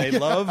 and they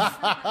love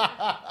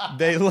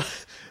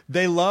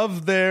they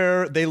love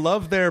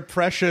their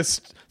precious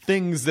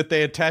things that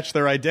they attach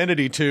their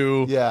identity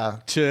to. Yeah.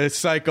 To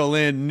cycle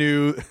in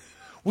new.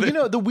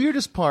 Well, the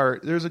weirdest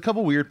part. There's a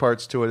couple weird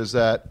parts to it. Is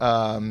that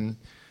I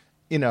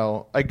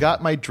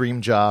got my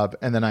dream job,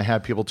 and then I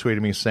had people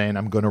tweeting me saying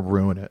I'm going to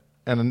ruin it.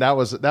 And that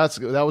was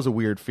a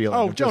weird feeling.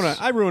 Oh, It Jonah,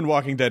 just- I ruined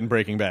Walking Dead and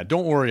Breaking Bad.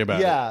 Don't worry about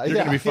Yeah, it. You're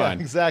yeah, going to be yeah,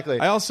 fine. exactly.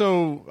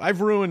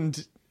 I've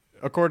ruined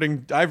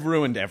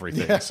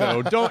everything.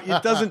 So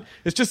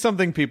it's just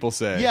something people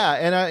say. Yeah,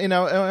 and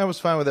I was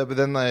fine with it, but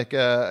then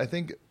I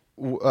think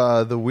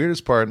the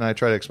weirdest part, and I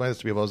try to explain this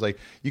to people, is like,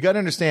 you got to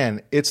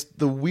understand, it's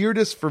the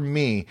weirdest for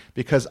me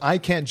because I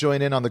can't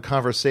join in on the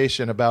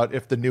conversation about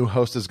if the new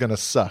host is going to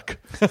suck.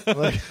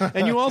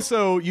 And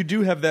you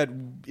do have that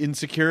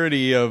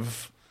insecurity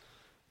of,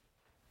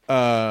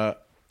 and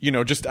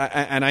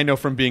I know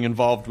from being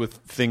involved with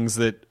things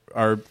that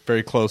are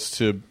very close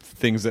to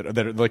things that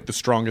are like the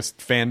strongest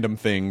fandom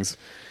things,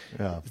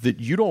 that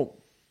you don't.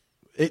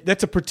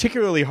 That's a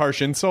particularly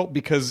harsh insult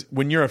because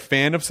when you're a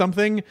fan of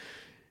something,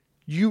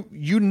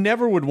 you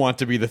never would want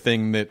to be the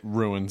thing that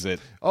ruins it.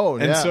 Oh,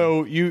 and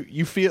so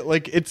you feel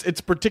like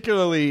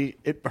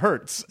it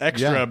hurts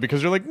extra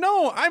because you're like,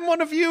 no, I'm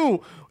one of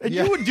you, and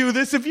you would do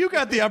this if you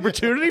got the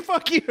opportunity.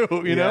 Fuck you,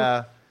 you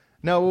know.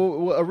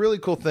 No, a really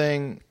cool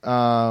thing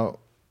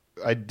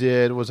I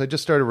did was I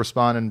just started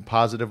responding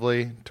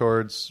positively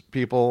towards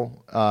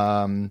people.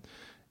 And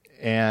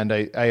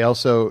I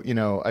also,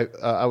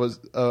 I was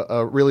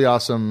a really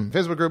awesome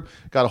Facebook group,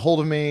 got a hold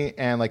of me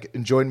and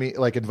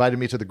invited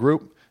me to the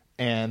group.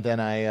 And then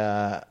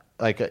I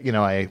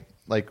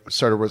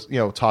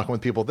started, talking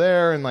with people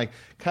there and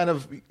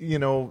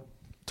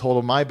told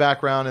them my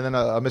background. And then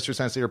a Mr.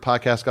 Science Theater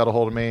podcast got a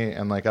hold of me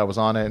and I was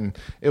on it. And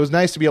it was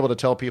nice to be able to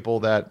tell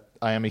people that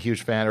I am a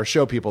huge fan or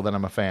show people that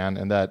I'm a fan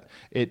and that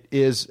it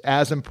is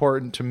as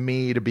important to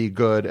me to be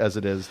good as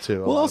it is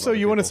to. Well, also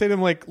you want to say to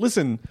them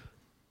listen,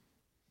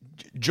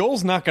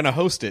 Joel's not going to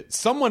host it.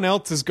 Someone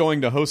else is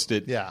going to host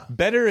it. Yeah.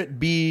 Better it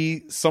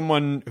be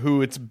someone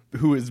who it's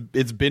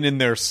been in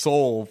their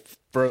soul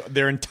for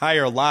their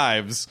entire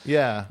lives.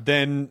 Yeah.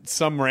 Than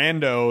some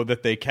rando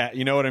that they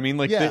you know what I mean?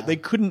 They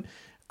couldn't.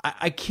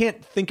 I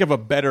can't think of a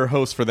better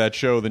host for that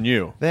show than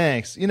you.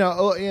 Thanks. There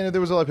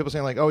was a lot of people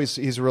saying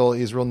he's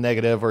real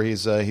negative, or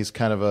he's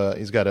got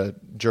a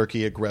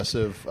jerky,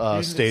 aggressive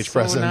stage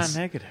presence. Not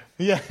negative.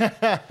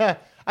 Yeah.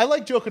 I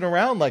like joking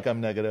around like I'm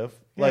negative.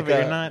 But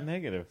you're not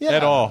negative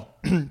at all.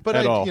 But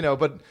at all.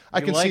 But I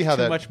you can like see how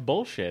too that much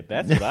bullshit.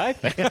 That's what I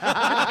think.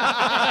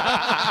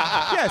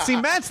 Yeah, see,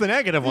 Matt's the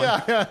negative one.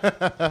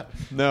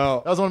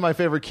 No, that was one of my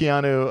favorite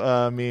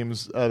Keanu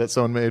memes that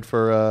someone made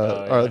for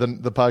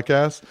the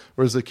podcast.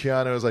 Whereas the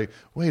Keanu was like,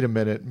 "Wait a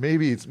minute,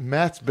 maybe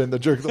Matt's been the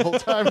jerk the whole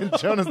time, and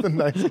Jonah's the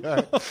nice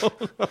guy."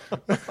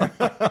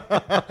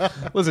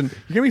 Listen,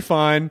 you're gonna be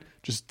fine.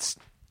 Just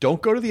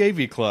don't go to the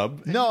AV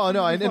Club. No, and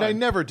I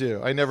never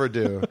do.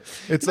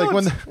 It's like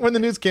when the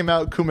news came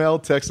out,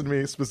 Kumail texted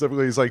me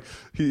specifically. He's like,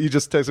 he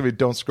just texted me,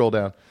 "Don't scroll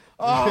down."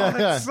 Oh,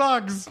 that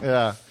sucks.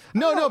 Yeah.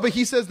 No, but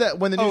he says that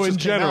when the news in just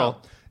came general.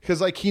 out,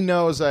 because he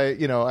knows I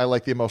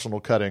like the emotional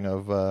cutting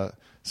of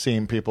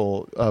seeing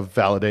people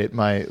validate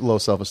my low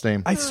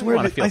self-esteem. I swear,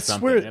 want to feel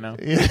something, you know.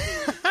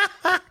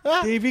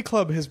 The AV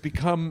Club has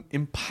become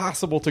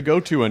impossible to go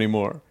to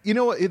anymore. You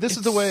know what? This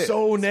is the way.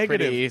 So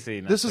negative. Pretty easy.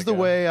 This is the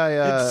way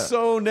I. It's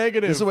so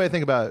negative. This is the way I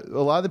think about it.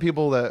 A lot of the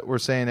people that were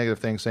saying negative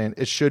things, saying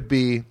it should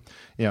be,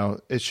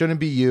 it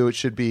shouldn't be you. It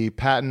should be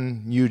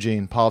Patton,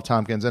 Eugene, Paul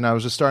Tompkins. And I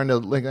was just starting to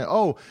link,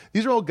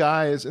 these are all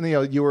guys,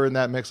 and you were in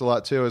that mix a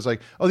lot too. It's like,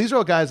 these are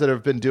all guys that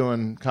have been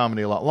doing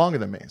comedy a lot longer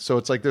than me. So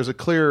it's like there's a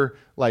clear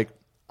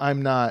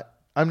I'm not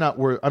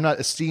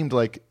esteemed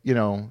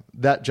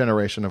that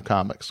generation of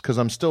comics because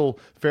I'm still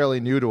fairly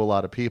new to a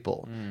lot of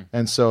people.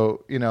 And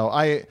so,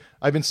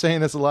 I've been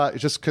saying this a lot,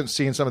 just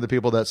seeing some of the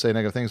people that say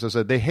negative things. I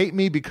said, they hate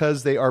me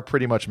because they are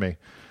pretty much me.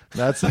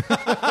 That's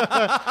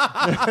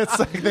it's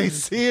like they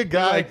see a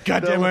guy.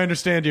 God damn, I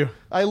understand you.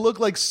 I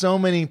look like so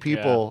many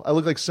people. Yeah. I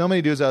look like so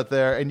many dudes out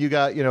there. And you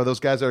got, those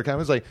guys that are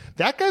kind of like,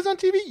 that guy's on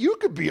TV? You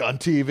could be on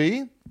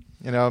TV.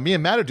 Me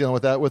and Matt are dealing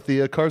with that with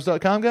the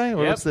cars.com guy.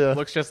 Or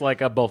looks just like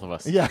both of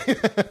us. Yeah.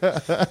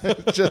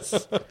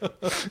 Just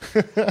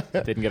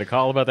didn't get a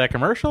call about that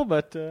commercial,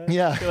 but I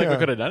feel like we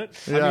could have done it.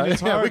 Yeah, I mean,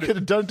 it's hard. We could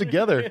have done it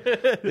together.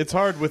 It's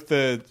hard with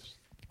the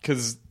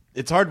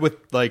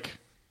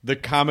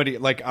comedy,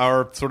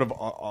 our sort of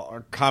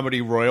our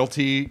comedy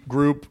royalty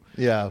group.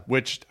 Yeah.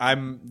 Which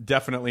I'm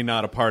definitely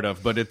not a part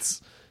of, but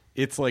it's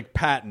like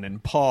Patton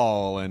and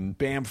Paul and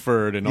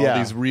Bamford and all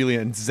these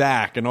and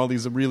Zach and all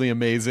these really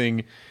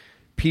amazing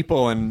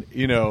people. And,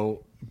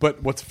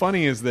 but what's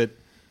funny is that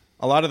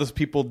a lot of those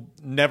people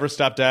never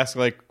stop to ask,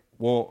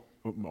 well,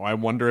 I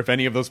wonder if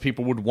any of those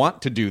people would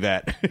want to do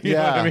that. You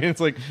know what I mean?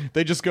 It's like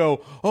they just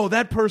go,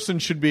 that person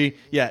should be,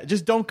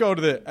 just don't go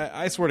to the,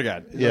 I swear to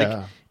God.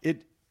 Yeah.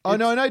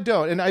 No, and I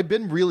don't. And I've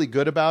been really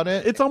good about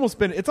it. It's almost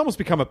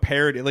become a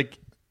parody.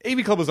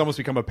 AV Club has almost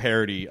become a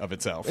parody of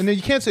itself. And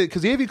you can't say it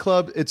because the AV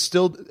Club,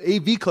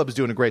 AV Club is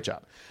doing a great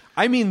job.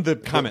 I mean the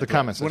comment. The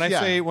comments. When I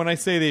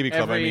say the AV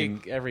Club, I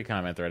mean every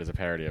comment thread is a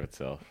parody of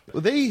itself.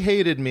 They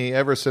hated me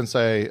ever since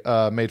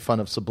I made fun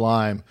of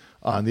Sublime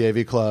on the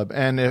AV Club.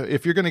 And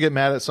if you're going to get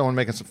mad at someone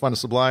making some fun of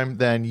Sublime,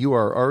 then you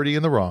are already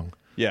in the wrong.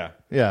 Yeah.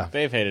 Yeah.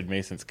 They've hated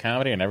me since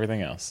comedy and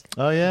everything else.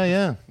 Oh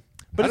yeah.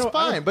 But it's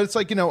fine. But it's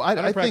like, I don't I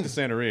think practice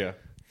Santeria.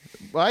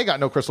 well, I got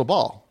no crystal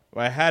ball.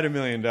 Well, I had $1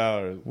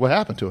 million. What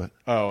happened to it?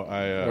 Oh,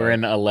 We're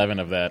in 11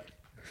 of that.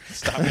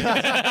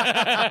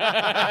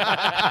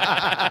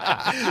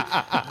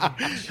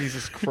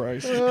 Jesus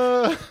Christ.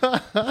 No,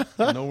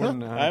 we're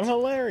not. I'm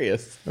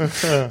hilarious.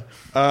 But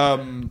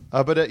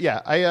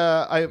yeah,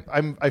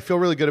 I feel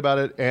really good about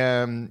it.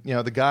 And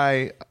the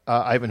guy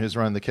Ivan, who's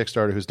run the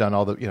Kickstarter, who's done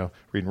all the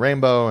Reading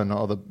Rainbow and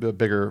all the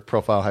bigger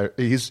profile.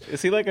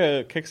 Is he like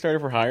a Kickstarter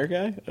for hire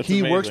guy? That's he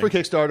amazing. works for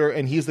Kickstarter,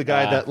 and he's the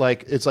guy that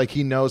it's like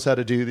he knows how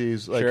to do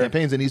these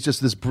campaigns, and he's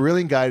just this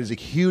brilliant guy. He's a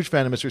huge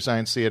fan of Mystery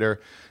Science Theater,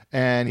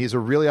 and he's a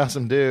really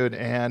awesome dude.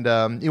 And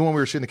even when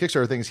we were shooting the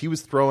Kickstarter things, he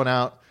was throwing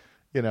out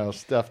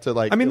stuff to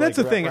like. I mean, that's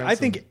like the thing. I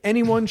think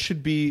anyone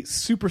should be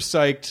super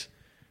psyched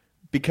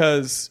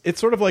because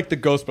it's sort of like the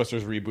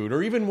Ghostbusters reboot,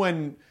 or even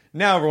when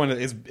now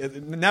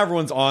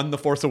everyone's on the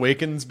Force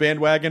Awakens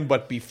bandwagon,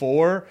 but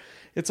before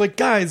it's like,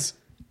 guys,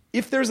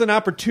 if there's an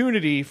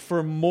opportunity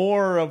for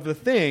more of the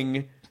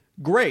thing,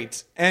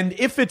 great. And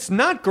if it's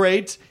not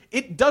great,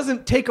 it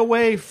doesn't take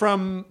away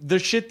from the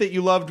shit that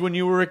you loved when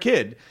you were a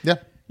kid. Yeah.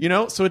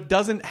 So it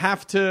doesn't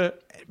have to.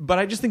 But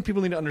I just think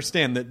people need to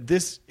understand that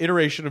this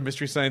iteration of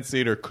Mystery Science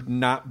Theater could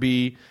not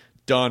be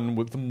done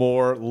with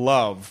more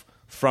love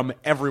from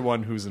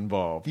everyone who's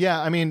involved.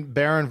 Yeah, I mean,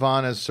 Baron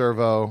Vaughn as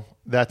Servo,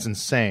 that's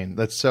insane.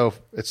 It's so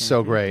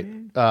great.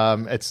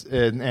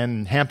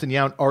 And Hampton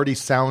Yount already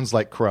sounds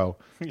like Crow.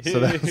 So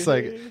that's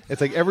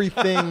it's like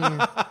everything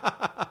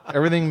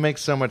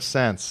makes so much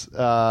sense.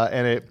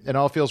 And it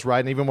all feels right.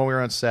 And even when we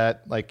were on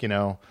set,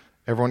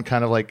 everyone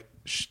kind of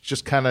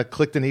just kind of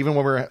clicked in. Even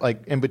when we were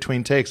in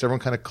between takes, everyone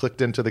kind of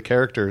clicked into the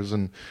characters,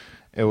 and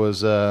it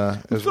was.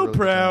 I'm so really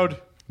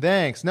proud.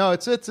 Thanks. No,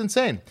 it's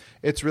insane.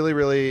 It's really,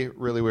 really,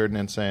 really weird and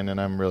insane, and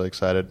I'm really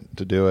excited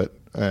to do it.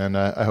 And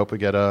I hope we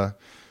get 12.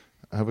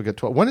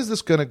 When is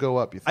this going to go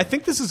up? You think? I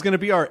think this is going to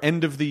be our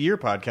end of the year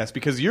podcast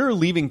because you're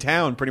leaving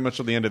town pretty much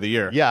till the end of the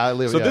year. Yeah, I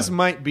leave. So this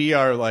might be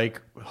our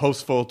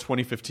Hostful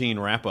 2015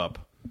 wrap up.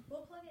 We'll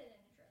plug it in.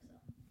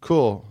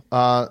 Cool.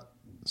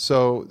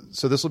 So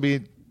this will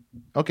be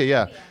okay.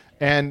 Yeah.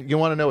 And you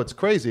want to know what's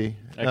crazy?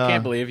 I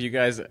can't believe you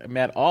guys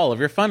met all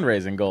of your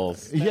fundraising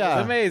goals.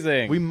 That's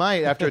amazing. We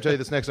might after I tell you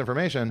this next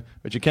information,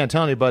 but you can't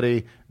tell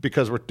anybody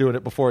because we're doing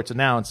it before it's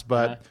announced.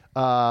 But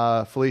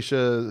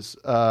Felicia's,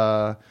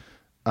 so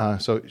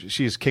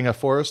she's King of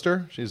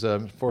Forrester. She's a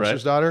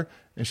Forrester's daughter,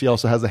 and she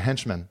also has a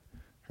henchman.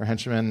 Her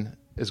henchman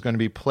is going to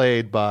be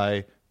played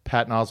by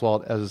Patton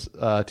Oswalt as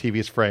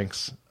TV's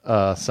Frank's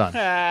son.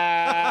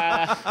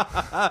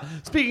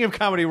 Speaking of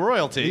comedy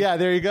royalty. Yeah,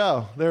 there you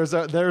go. There's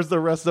the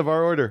rest of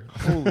our order.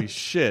 Holy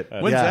shit.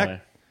 When's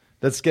that?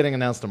 That's getting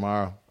announced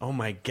tomorrow. Oh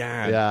my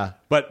God. Yeah.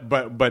 But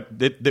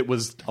it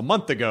was a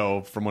month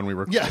ago from when we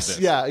recorded this.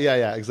 Yeah,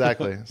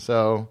 exactly.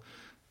 So,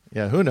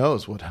 yeah, who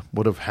knows what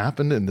would have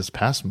happened in this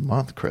past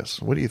month,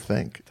 Chris? What do you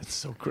think? That's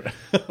so great.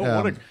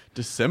 What a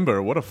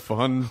December. What a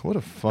fun.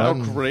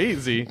 How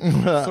crazy.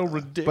 So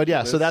ridiculous. But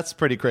yeah, so that's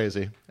pretty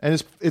crazy.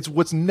 And it's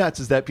what's nuts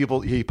is that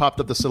he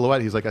popped up the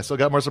silhouette. He's like, I still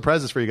got more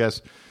surprises for you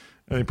guys.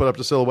 And he put up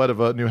the silhouette of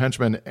a new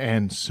henchman,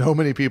 and so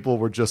many people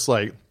were just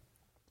like,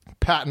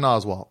 Patton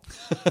Oswalt.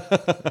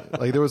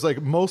 There was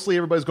mostly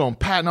everybody's going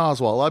Patton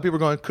Oswalt. A lot of people are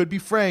going, could be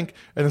Frank,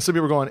 and then some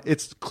people are going,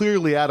 it's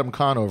clearly Adam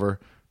Conover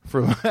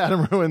from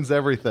Adam Ruins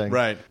Everything.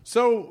 Right.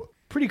 So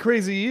pretty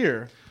crazy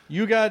year.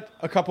 You got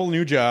a couple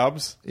new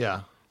jobs.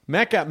 Yeah.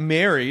 Matt got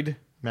married.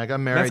 Matt got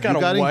married. Matt's got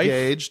you got wife.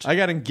 engaged. I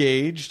got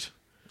engaged.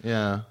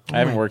 Yeah. I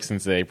haven't worked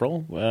since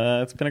April.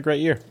 It's been a great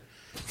year.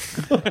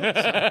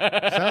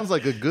 Sounds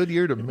like a good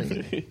year to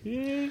me.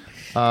 You're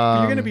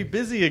going to be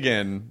busy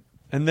again.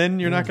 And then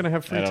you're not going to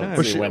have free time. I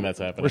don't see when that's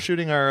happening. We're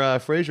shooting our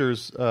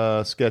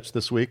Frasier's sketch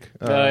this week.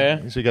 Oh,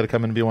 yeah? So you got to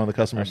come in and be one of the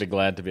customers. I'd be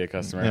glad to be a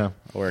customer. Yeah.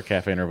 Or a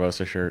Cafe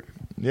Nervosa shirt.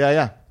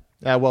 Yeah.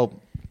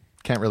 Well,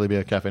 can't really be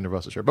a Cafe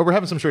Nervosa shirt. But we're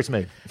having some shirts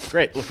made.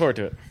 Great. Look forward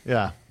to it.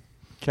 Yeah.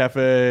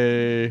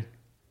 Cafe.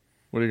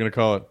 What are you going to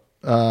call it?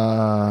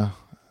 I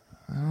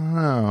don't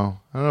know.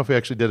 I don't know if we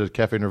actually did a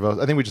Cafe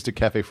Nervosa. I think we just did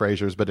Cafe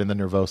Frasier's, but in the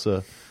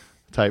Nervosa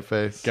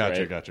typeface.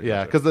 Gotcha.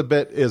 Yeah, because the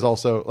bit is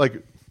also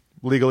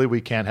legally we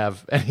can't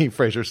have any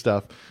Frasier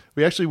stuff.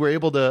 We actually were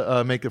able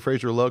to make the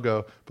Frasier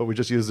logo, but we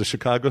just used the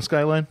Chicago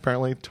skyline.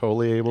 Apparently,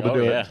 totally able to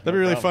do it. That'd be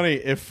really funny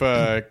if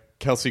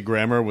Kelsey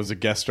Grammer was a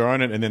guest star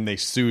on it, and then they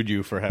sued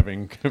you for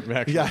having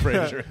actual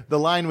Frasier. The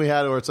line we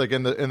had, where it's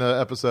in the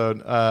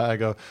episode, I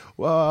go,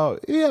 "Well,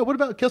 yeah. What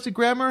about Kelsey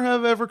Grammer?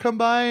 Have ever come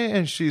by?"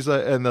 And she's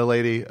and the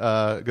lady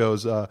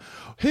goes,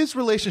 "His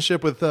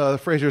relationship with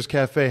Frasier's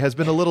Cafe has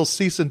been a little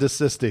cease and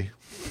desisty."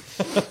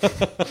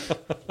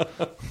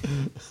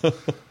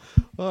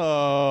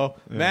 Oh,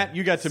 yeah. Matt,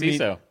 you got to meet.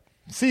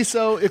 See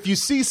so. If you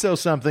see so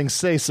something,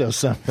 say so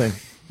something.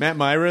 Matt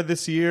Myra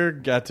this year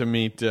got to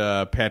meet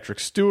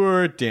Patrick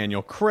Stewart,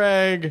 Daniel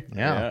Craig.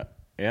 Yeah.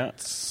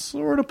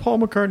 Sort of Paul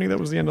McCartney. That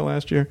was the end of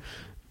last year.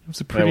 That was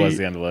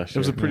the end of last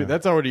year.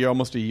 That's already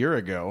almost a year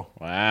ago.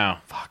 Wow.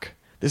 Fuck.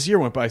 This year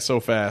went by so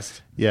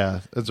fast.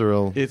 Yeah,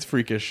 it's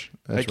freakish.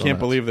 I can't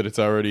believe that it's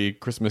already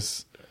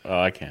Christmas. Oh,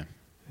 I can.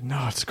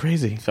 No, it's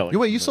crazy. Felt like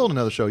Wait, you sold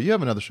another show. You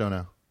have another show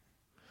now.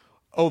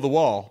 Oh, The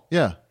Wall.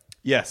 Yeah.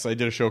 Yes, I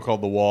did a show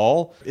called The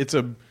Wall. It's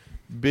a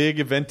big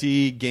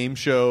eventy game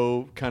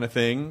show kind of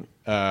thing,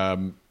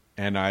 and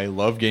I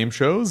love game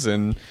shows.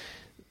 And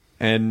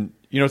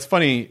it's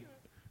funny.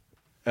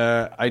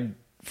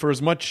 For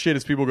as much shit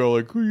as people go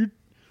like, what do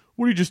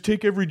you just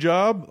take every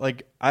job?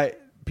 Like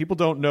people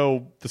don't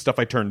know the stuff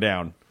I turn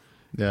down.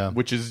 Yeah.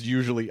 Which is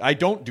usually I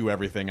don't do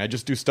everything. I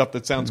just do stuff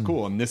that sounds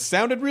cool, and this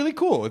sounded really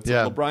cool. It's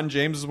LeBron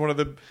James is one of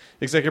the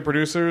executive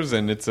producers,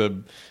 and it's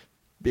a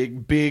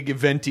big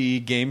eventy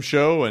game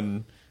show,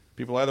 and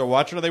people either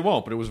watch it or they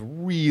won't. But it was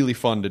really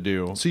fun to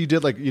do. So you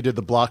did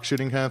the block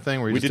shooting kind of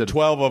thing, where you We just did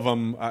 12 of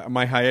them.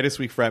 My hiatus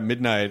week for At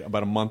Midnight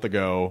about a month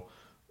ago.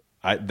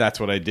 That's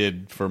what I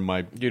did for my.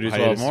 You do 12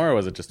 hiatus. more, or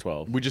was it just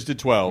 12? We just did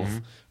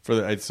 12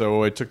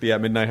 so I took the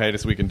At Midnight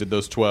hiatus week and did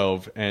those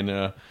 12, and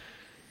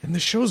the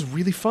show's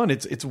really fun.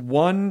 It's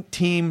one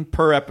team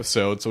per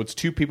episode, so it's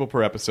 2 people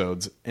per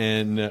episode,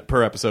 and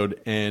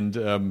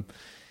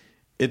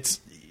it's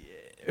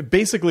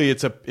basically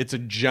it's a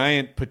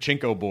giant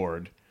pachinko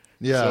board.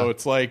 Yeah. So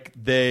it's like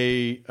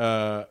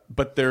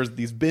but there's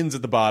these bins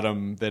at the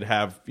bottom that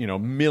have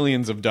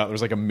millions of dollars.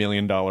 There's like $1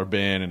 million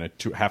bin and a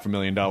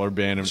 $500,000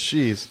 bin.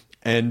 Jeez.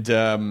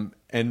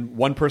 And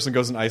one person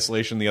goes in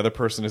isolation, the other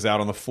person is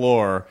out on the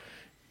floor,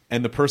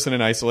 and the person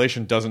in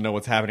isolation doesn't know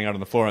what's happening out on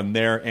the floor, and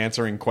they're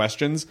answering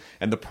questions.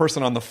 And the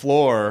person on the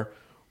floor,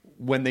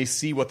 when they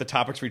see what the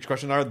topics for each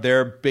question are,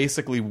 they're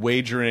basically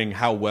wagering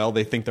how well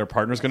they think their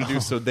partner's going to do.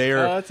 So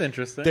that's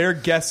interesting. They're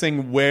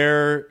guessing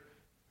where,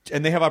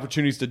 and they have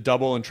opportunities to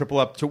double and triple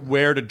up to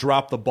where to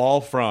drop the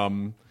ball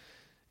from.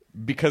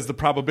 Because the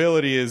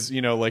probability is,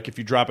 like if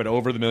you drop it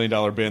over the $1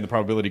 million bin, the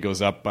probability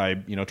goes up by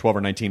 12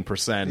 or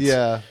 19%.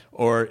 Yeah.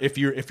 Or if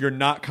you're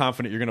not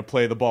confident, you're going to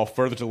play the ball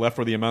further to the left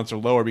where the amounts are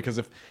lower. Because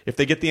if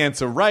they get the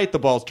answer right, the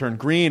balls turn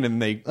green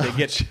and they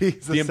get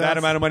that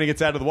amount of money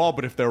gets out of the wall.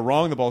 But if they're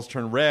wrong, the balls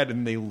turn red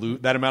and they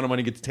lose. That amount of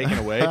money gets taken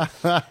away.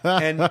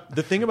 And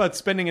the thing about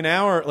spending an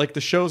hour, like the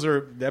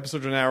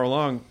episodes are an hour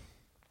long,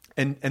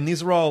 and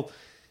these are all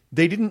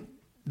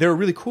they were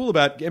really cool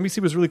about. NBC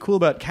was really cool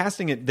about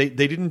casting it. They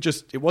didn't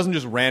just. It wasn't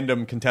just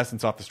random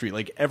contestants off the street.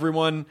 Like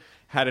everyone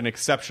had an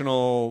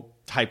exceptional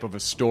type of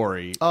a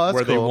story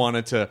where they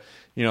wanted to.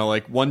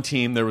 Like one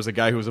team, there was a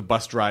guy who was a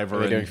bus driver. Are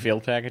they doing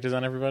field packages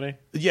on everybody?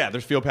 Yeah,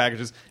 there's field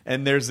packages,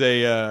 and there's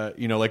a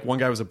like one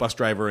guy was a bus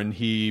driver, and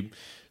he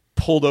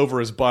pulled over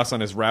his bus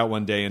on his route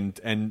one day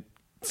and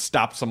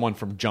stopped someone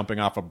from jumping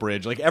off a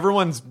bridge. Like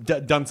everyone's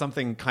done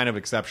something kind of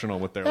exceptional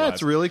with their lives.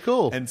 That's really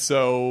cool. And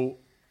so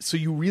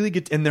you really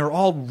get, and they were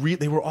all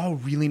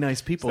really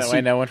nice people. Is that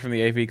why no one from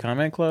the AV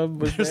Comment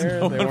Club was there's there?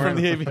 no one from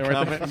the AV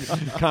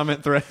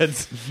comment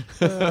threads.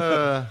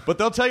 But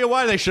they'll tell you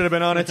why they should have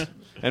been on it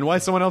and why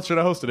someone else should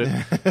have hosted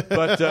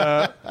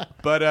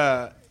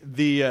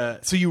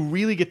it. So you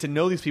really get to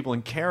know these people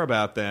and care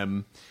about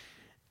them,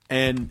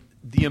 and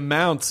the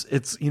amounts.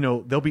 It's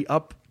they'll be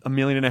up $1.5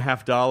 million,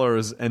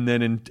 and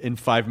then in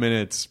 5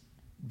 minutes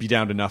be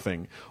down to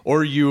nothing,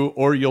 or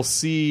you'll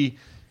see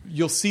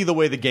the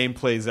way the game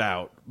plays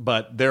out.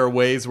 But there are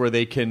ways where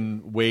they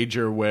can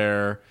wager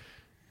where,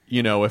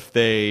 if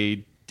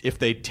they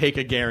take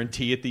a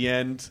guarantee at the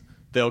end,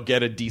 they'll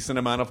get a decent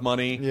amount of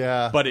money.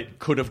 Yeah. But it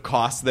could have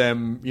cost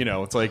them,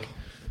 it's like,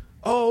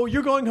 oh,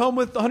 you're going home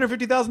with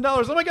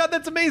 $150,000. Oh my God,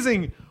 that's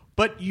amazing.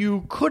 But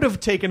you could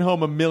have taken home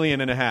 $1.5 million.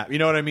 You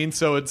know what I mean?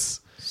 So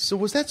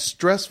was that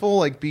stressful,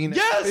 like being...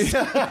 Yes!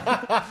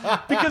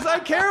 Because I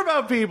care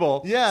about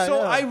people. Yeah.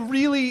 So yeah. I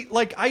really,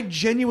 I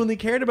genuinely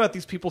cared about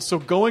these people. So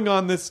going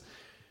on this...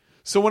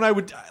 So when I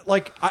would,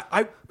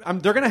 they're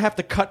going to have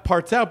to cut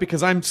parts out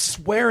because I'm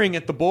swearing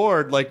at the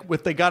board, like,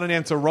 if they got an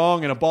answer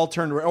wrong and a ball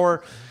turned...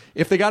 Or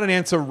if they got an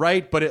answer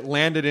right, but it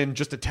landed in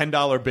just a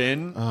 $10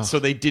 bin, so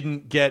they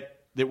didn't get...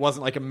 It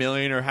wasn't like $1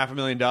 million or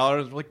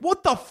 $500,000. Like,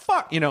 what the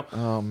fuck?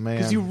 Oh, man.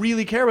 Because you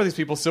really care about these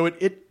people. So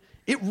it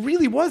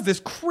really was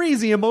this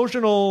crazy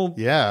emotional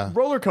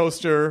roller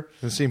coaster.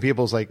 And seeing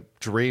people's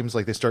dreams,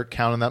 they start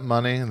counting that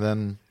money, and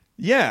then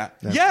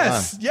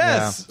yes.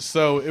 Yeah.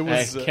 So it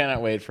was. I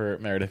cannot wait for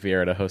Meredith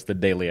Vieira to host the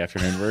daily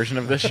afternoon version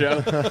of this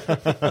show.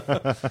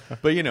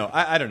 But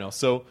I don't know.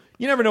 So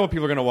you never know what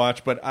people are going to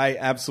watch. But I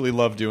absolutely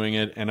love doing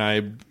it, and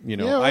I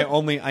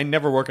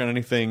never work on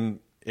anything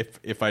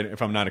if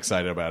I'm not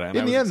excited about it. And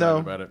in the end,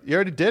 though, you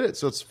already did it,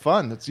 so it's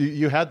fun.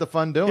 You had the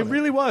fun doing it. It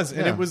really was,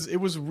 and Yeah. it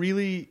was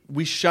really.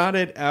 We shot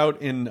it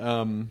out in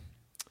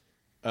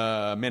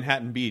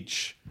Manhattan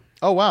Beach.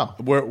 Oh wow!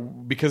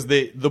 Because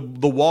the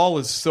wall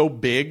is so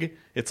big,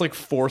 it's like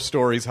 4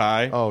 stories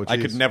high. Oh, I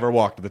could never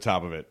walk to the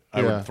top of it.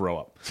 I would throw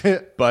up.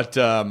 But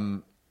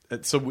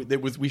so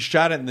we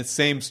shot it in the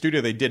same studio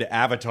they did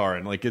Avatar,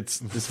 and it's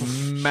this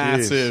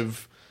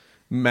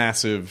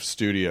massive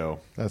studio.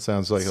 That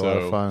sounds like a lot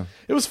of fun.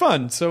 It was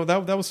fun. So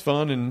that was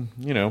fun, and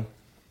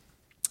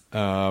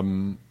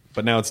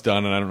but now it's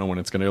done, and I don't know when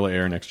it's going to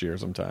air next year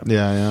sometime.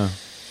 Yeah.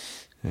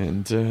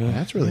 And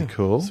that's really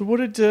cool. So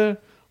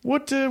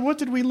what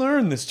did we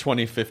learn this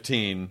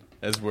 2015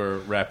 as we're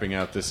wrapping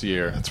out this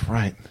year? That's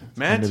right.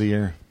 Matt? End of the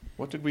year.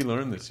 What did we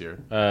learn this year?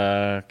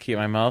 Keep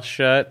my mouth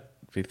shut.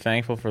 Be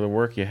thankful for the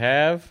work you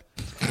have.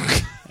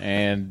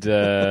 And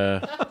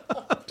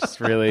just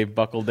really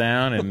buckle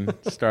down and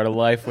start a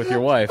life with your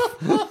wife.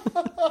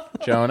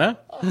 Jonah,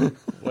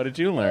 what did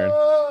you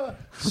learn?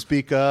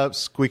 Speak up.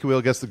 Squeaky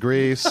wheel gets the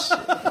grease.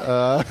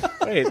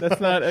 Wait, that's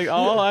not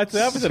all. That's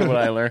the opposite of what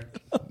I learned.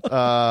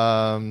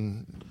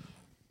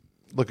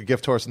 Look a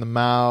gift horse in the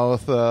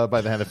mouth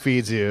by the hand that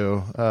feeds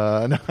you.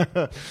 No.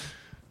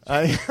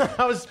 I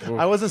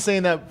wasn't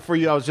saying that for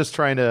you. I was just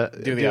trying to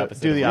do the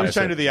opposite. You were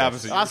trying to do the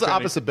opposite. Also,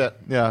 opposite bit.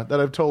 Yeah, that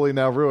I've totally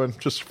now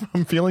ruined just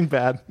from feeling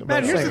bad.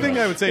 Matt, here's the thing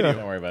I would say to you.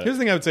 Don't worry about it. Here's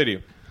the thing I would say to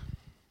you.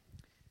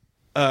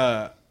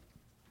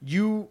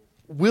 You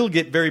will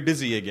get very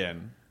busy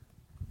again.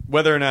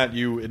 Whether or not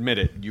you admit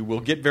it, you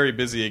will get very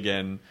busy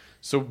again.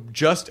 So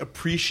just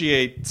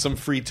appreciate some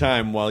free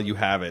time while you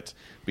have it.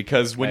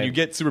 Because when you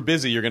get super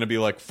busy, you're going to be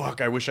like,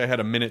 fuck, I wish I had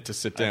a minute to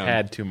sit down. I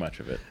had too much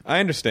of it. I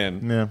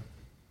understand. Yeah.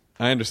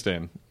 I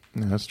understand.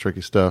 Yeah, that's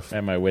tricky stuff. I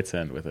had my wits'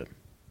 end with it.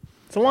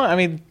 It's a long. I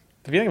mean,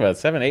 if you think about it,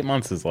 7-8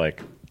 months is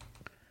like,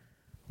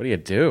 what do you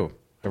do?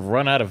 I've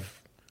run out of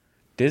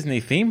Disney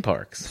theme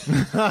parks.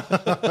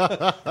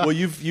 Well,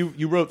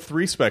 you wrote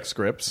 3 spec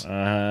scripts.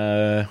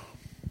 Might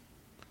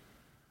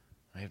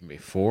even be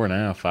 4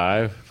 now.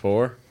 5,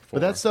 4.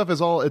 But that stuff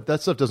is all.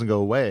 That stuff doesn't go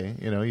away.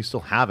 You know, you still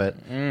have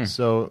it.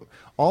 So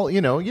all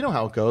you know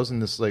how it goes. And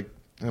this like,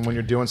 and when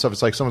you're doing stuff,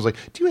 it's like someone's like,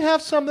 "Do you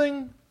have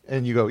something?"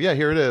 And you go, "Yeah,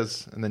 here it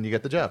is," and then you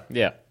get the job.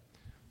 Yeah.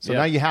 So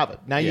now you have it.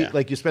 Now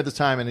you spent the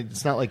time, and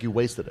it's not like you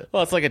wasted it.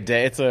 Well, it's like a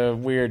day. It's a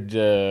weird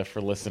for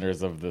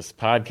listeners of this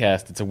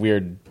podcast. It's a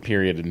weird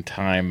period in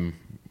time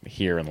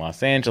here in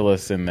Los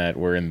Angeles, in that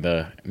we're in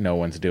the no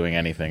one's doing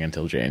anything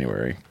until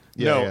January.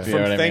 From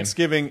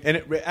Thanksgiving, and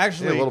it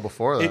actually a little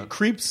before that. It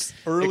creeps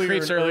earlier,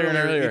 and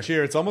earlier each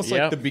year. It's almost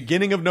like the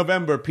beginning of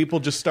November. People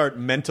just start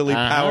mentally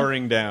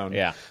powering down.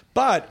 Yeah,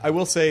 but I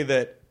will say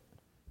that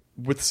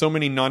with so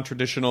many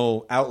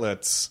non-traditional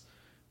outlets,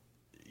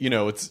 you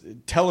know, it's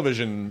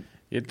television.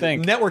 You'd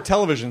think network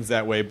television's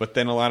that way, but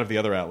then a lot of the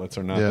other outlets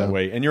are not that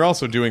way. And you're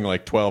also doing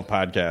like 12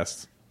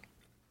 podcasts.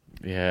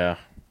 Yeah,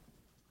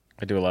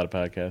 I do a lot of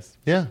podcasts.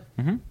 Yeah,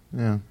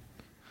 yeah.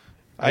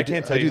 I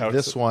can't tell you how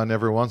this one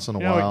every once in a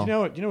while. You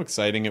know how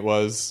exciting it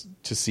was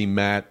to see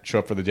Matt show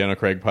up for the Daniel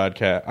Craig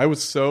podcast. I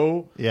was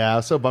so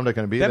bummed I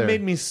couldn't be there. That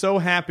made me so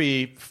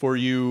happy for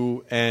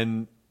you,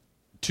 and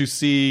to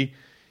see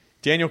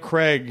Daniel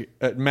Craig.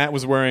 Matt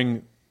was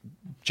wearing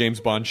James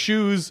Bond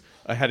shoes.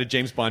 I had a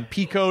James Bond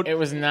peacoat. It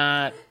was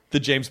not the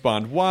James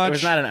Bond watch. It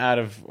was not an out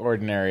of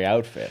ordinary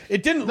outfit.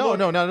 It didn't. No,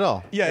 not at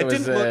all. Yeah, it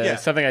was, didn't look. Yeah,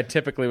 something I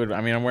typically would. I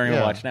mean, I'm wearing a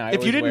watch now.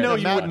 If you didn't know,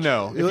 you wouldn't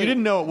know. If you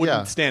didn't know, it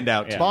wouldn't stand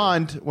out. Yeah.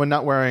 Bond, when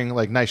not wearing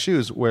like nice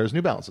shoes, wears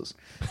New Balances.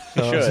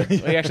 He should.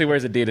 He actually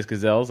wears Adidas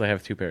Gazelles. I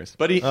have 2 pairs.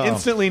 But he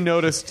instantly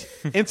noticed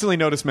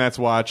Matt's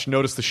watch,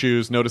 noticed the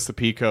shoes, noticed the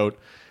peacoat.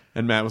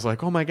 And Matt was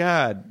like, "Oh my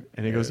god!"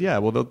 And he goes, "Yeah,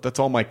 well, that's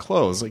all my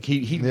clothes." Like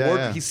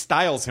he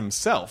styles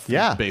himself.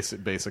 Yeah,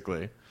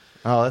 basically.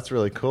 Oh, that's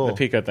really cool.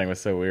 The peacoat thing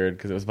was so weird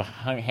because it was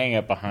hanging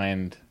up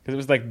behind. Because it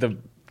was like do you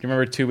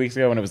remember 2 weeks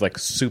ago when it was like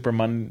super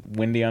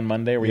windy on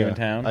Monday? Were you in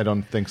town? I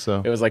don't think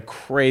so. It was like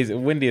crazy,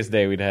 windiest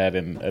day we'd had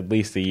in at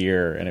least a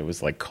year, and it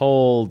was like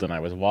cold, and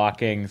I was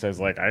walking, so I was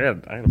like, I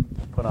got to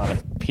put on a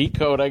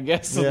peacoat, I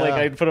guess. Yeah. Like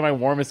I put on my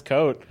warmest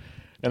coat.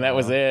 And that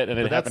was it, and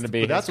it happened to be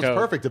his that's coat. What's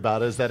perfect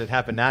about it is that it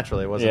happened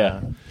naturally, wasn't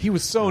it? He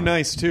was so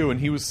nice, too, and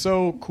he was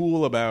so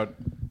cool about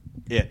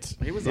it.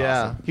 He was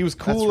awesome. He was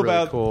cool That's really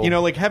about, cool. you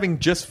know, like having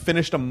just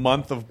finished a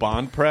month of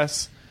Bond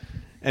press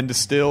and to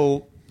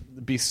still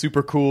be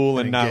super cool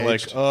and not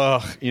engaged. like,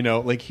 ugh, you know,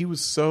 like he was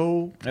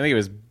so... I think he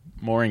was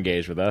more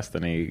engaged with us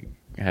than he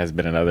has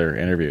been in other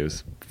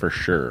interviews, for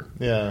sure.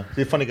 Yeah. Is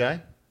he a funny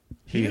guy?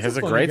 He has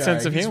a funny great guy.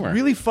 sense of humor. He's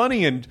really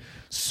funny and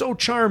so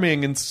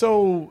charming and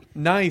so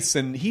nice.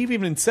 And he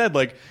even said,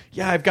 like,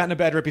 yeah, I've gotten a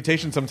bad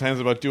reputation sometimes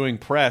about doing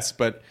press,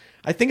 but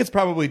I think it's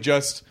probably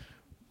just,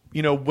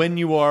 you know, when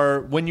you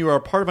are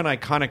part of an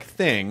iconic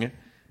thing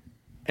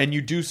and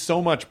you do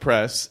so much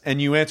press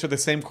and you answer the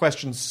same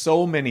question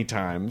so many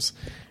times,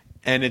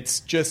 and it's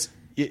just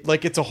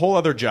like it's a whole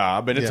other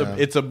job, and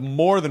it's a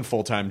more than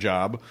full-time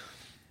job.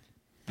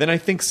 Then I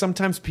think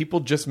sometimes people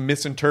just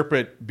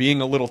misinterpret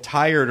being a little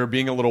tired or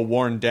being a little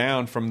worn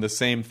down from the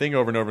same thing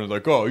over and over. And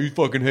like, oh, he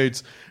fucking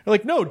hates. They're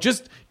like, no,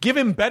 just give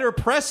him better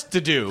press to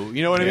do.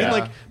 You know what I mean?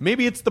 Like,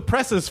 maybe it's the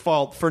press's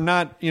fault for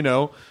not, you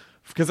know,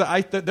 because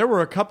there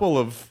were a couple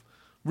of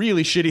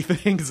really shitty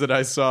things that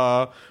I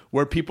saw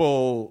where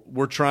people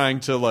were trying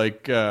to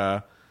like,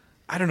 I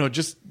don't know,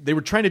 just they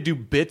were trying to do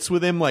bits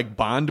with him, like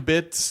Bond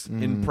bits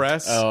in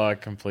press. Oh, I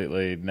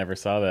completely never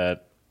saw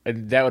that.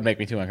 That would make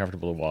me too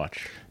uncomfortable to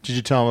watch. Did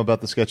you tell him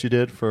about the sketch you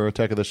did for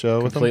Attack of the Show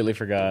with him? Completely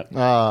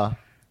forgot.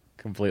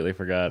 Completely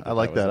forgot. I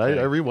like that. I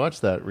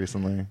rewatched that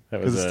recently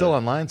because it's still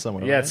online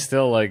somewhere. Yeah, right? it's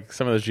still like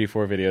some of those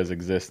G4 videos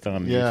exist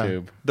on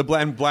YouTube. The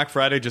Black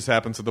Friday just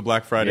happened, so the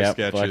Black Friday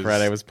sketches. Black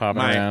Friday was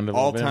popping around a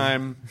little bit.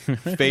 All-time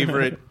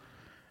favorite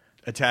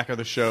Attack of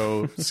the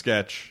Show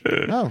sketch.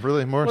 No,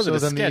 really, more Wasn't so a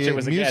than sketch, it the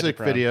was a music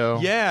gadget video.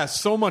 Yeah,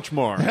 so much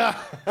more.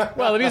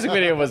 Well, the music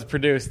video was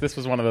produced. This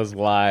was one of those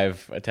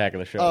live Attack of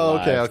the Show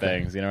live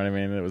things. You know what I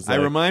mean? It was. I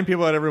remind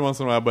people that every once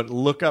in a while, but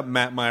look up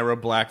Matt Myra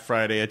Black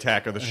Friday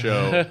Attack of the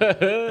Show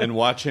and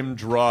watch him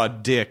draw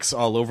dicks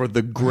all over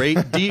the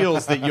great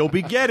deals that you'll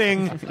be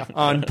getting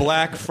on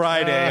Black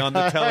Friday on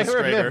the I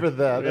Telestrator. remember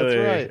that. Really,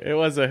 That's right. It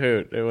was a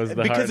hoot. It was the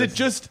Because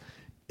hardest.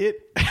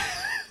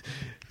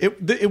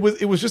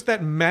 it was just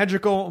that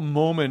magical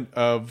moment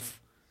of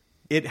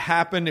it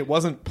happened. It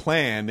wasn't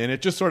planned, and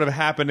it just sort of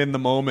happened in the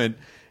moment,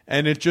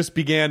 and it just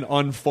began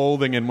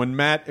unfolding. And when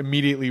Matt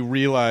immediately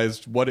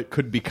realized what it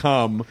could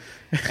become,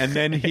 and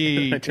then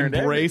he I turned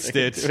embraced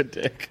everything it, into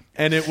a dick.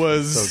 and it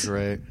was So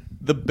great.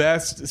 the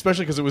best,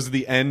 especially because it was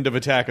the end of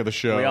Attack of the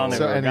Show. We all knew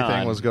So we were anything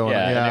gone. was going.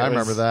 Yeah, Yeah, and it I was-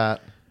 remember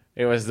that.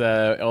 It was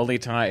the only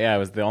time. Yeah, it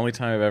was the only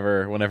time I've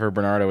ever. Whenever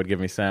Bernardo would give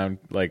me sound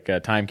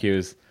time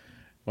cues,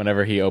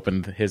 whenever he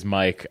opened his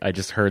mic, I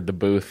just heard the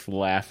booth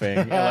laughing.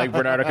 And, like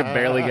Bernardo could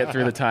barely get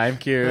through the time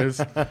cues.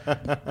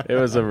 It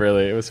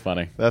was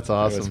funny. That's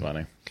awesome. It was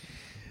funny.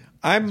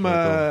 I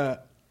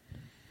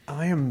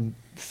am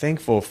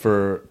thankful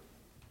for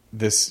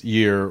this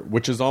year,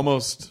 which is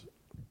almost,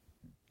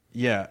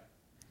 It's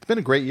been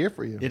a great year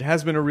for you. it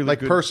has been a really like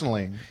good,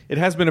 personally. It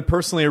has been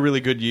personally a really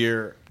good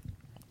year.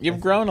 You've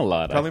grown a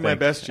lot. Probably I my think,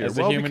 best year. as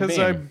a Well, human because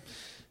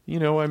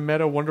being. I met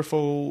a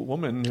wonderful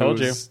woman Told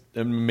who's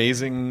an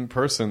amazing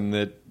person.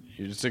 That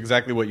it's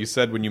exactly what you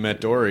said when you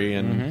met Dory,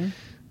 and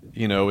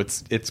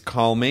it's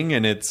calming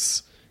and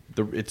it's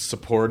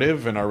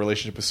supportive, and our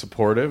relationship is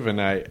supportive, and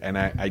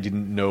I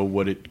didn't know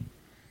what it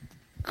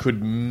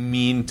could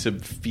mean to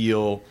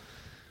feel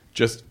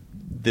just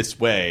this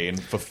way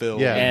and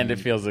fulfilled. Yeah. And it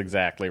feels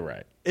exactly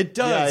right. It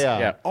does.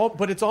 Yeah.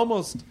 But it's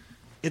almost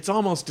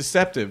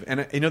deceptive. And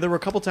there were a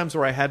couple times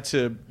where I had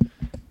to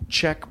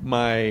check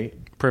my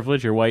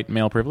Privilege, your white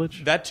male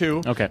privilege. that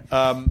too. Okay.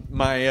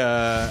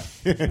 My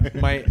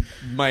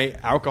my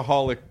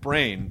alcoholic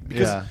brain,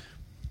 because Yeah.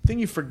 the thing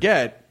you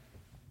forget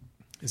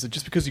is that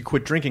just because you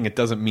quit drinking, it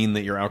doesn't mean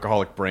that your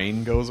alcoholic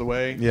brain goes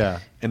away. Yeah.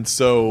 And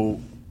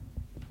so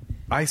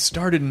I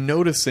started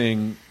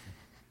noticing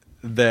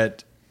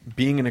that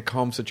being in a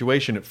calm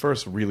situation at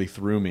first really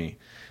threw me,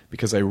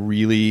 because I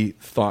really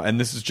thought, and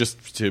this is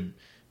just to,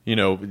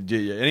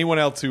 anyone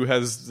else who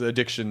has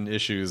addiction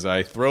issues,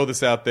 I throw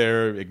this out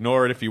there,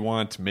 ignore it if you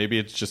want. Maybe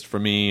it's just for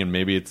me, and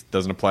maybe it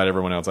doesn't apply to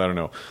everyone else. I don't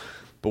know.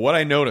 But what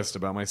I noticed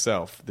about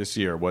myself this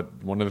year,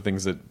 one of the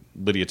things that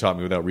Lydia taught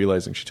me without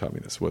realizing she taught me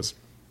this, was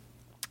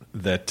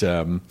that,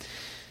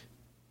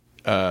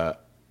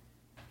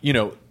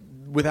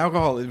 with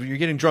alcohol, if you're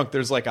getting drunk,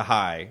 there's like a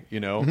high,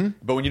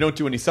 But when you don't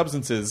do any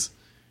substances,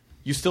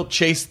 you still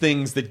chase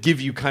things that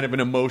give you kind of an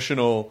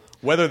emotional,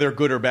 whether they're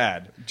good or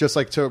bad. Just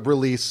like to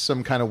release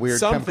some kind of weird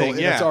chemical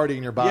that's already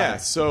in your body. Yeah,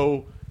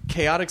 so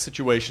chaotic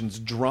situations,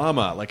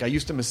 drama. Like I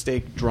used to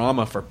mistake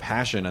drama for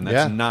passion, and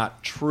that's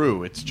not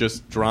true. It's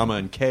just drama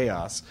and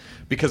chaos,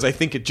 because I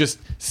think it just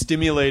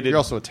stimulated. You're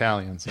also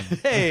Italian. So.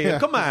 Hey,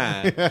 come on!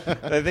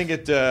 I think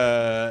it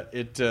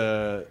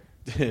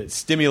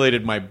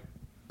stimulated my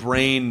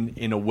brain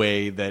in a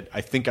way that I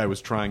think I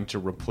was trying to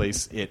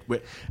replace it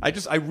with.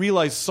 I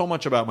realized so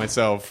much about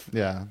myself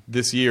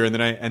this year, and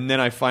then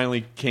I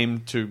finally came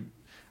to,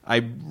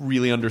 I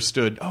really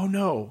understood, oh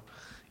no,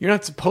 you're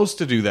not supposed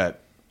to do that.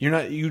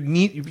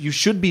 You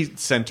should be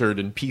centered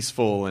and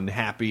peaceful and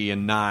happy,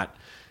 and not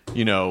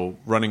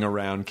running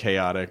around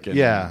chaotic. And,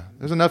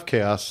 there's enough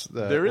chaos.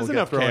 There is will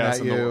enough get thrown chaos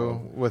at in the you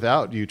world.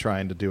 without you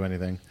trying to do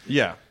anything.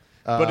 Yeah.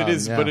 But it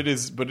is, yeah. but it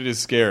is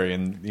scary,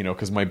 and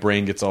because my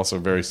brain gets also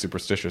very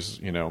superstitious.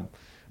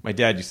 My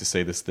dad used to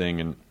say this thing,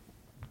 and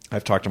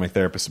I've talked to my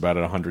therapist about it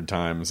 100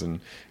 times,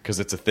 and because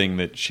it's a thing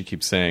that she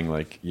keeps saying,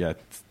 like, yeah,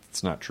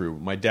 it's not true.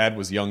 My dad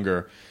was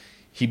younger.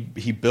 He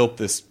built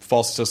this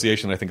false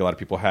association that I think a lot of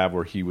people have,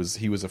 where he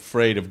was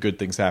afraid of good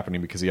things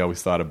happening because he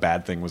always thought a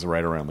bad thing was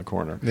right around the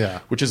corner. Yeah,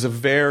 which is a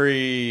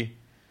very,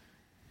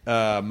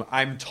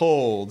 I'm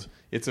told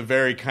it's a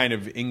very kind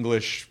of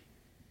English.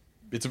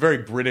 It's a very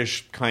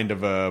British kind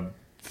of a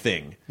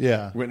thing.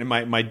 Yeah. When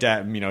my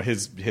dad,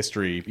 his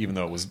history, even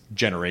though it was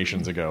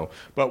generations ago,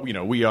 but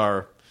we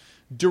are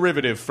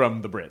derivative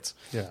from the Brits.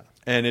 Yeah.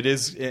 And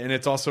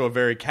it's also a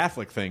very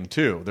Catholic thing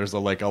too. There's a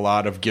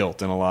lot of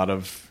guilt and a lot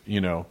of,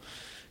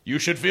 you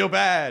should feel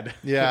bad.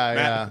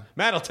 Yeah,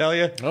 Matt'll tell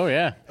you. Oh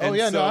yeah. And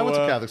no, I went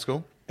to Catholic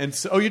school. And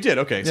so, you did?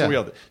 Okay, so Yeah. we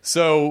all did.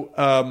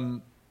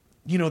 So,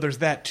 there's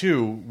that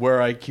too,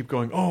 where I keep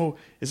going, oh,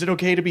 is it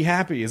okay to be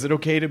happy? Is it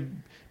okay to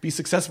be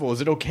successful?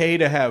 Is it okay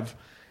to have...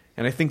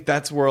 And I think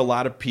that's where a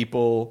lot of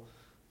people,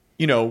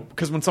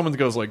 because when someone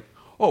goes like,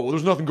 oh, well,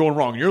 there's nothing going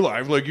wrong in your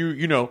life, like and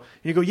you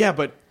go, yeah,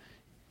 but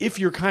if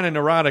you're kind of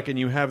neurotic and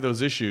you have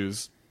those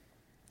issues,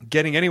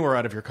 getting anywhere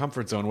out of your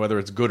comfort zone, whether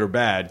it's good or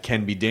bad,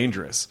 can be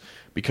dangerous.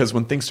 Because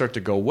when things start to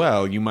go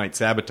well, you might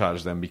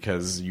sabotage them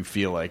because you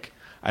feel like,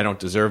 I don't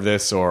deserve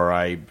this, or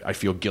I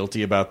feel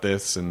guilty about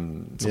this,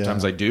 and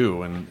sometimes I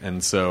do.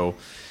 And so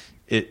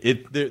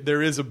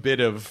there is a bit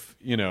of,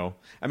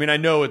 I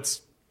know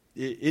it's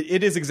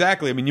it is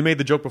exactly. I mean, you made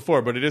the joke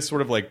before, but it is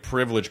sort of like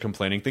privilege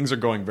complaining. Things are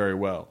going very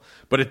well,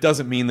 but it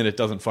doesn't mean that it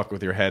doesn't fuck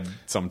with your head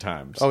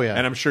sometimes. Oh yeah,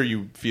 and I'm sure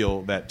you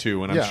feel that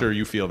too, and I'm sure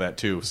you feel that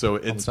too. So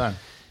it's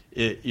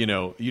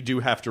you do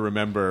have to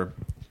remember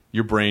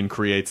your brain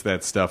creates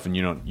that stuff, and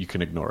you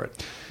can ignore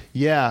it.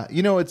 Yeah,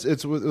 it's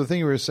the thing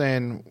you were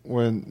saying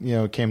when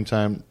it came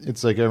time.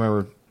 It's like I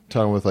remember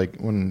talking with like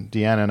when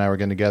Deanna and I were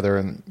getting together,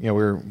 and we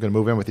were going to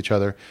move in with each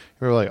other.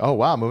 We were like, "Oh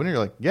wow, moving in?"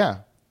 You're like, "Yeah,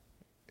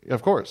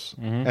 of course."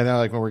 Mm-hmm. And then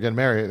like when we're getting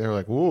married, they were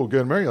like, "Whoa,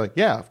 getting married?" You're like,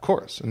 "Yeah, of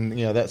course." And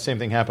that same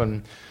thing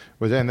happened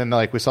with, and then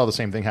like we saw the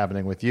same thing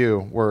happening with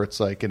you, where it's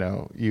like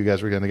you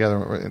guys were getting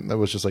together, and it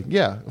was just like,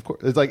 "Yeah, of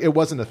course." It's like it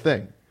wasn't a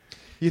thing.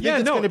 You think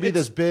it's going to be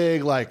this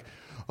big like.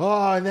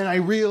 Oh, and then I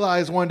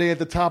realized one day at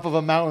the top of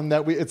a mountain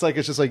that it's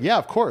just like, yeah,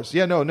 of course.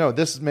 Yeah, no,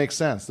 this makes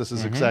sense. This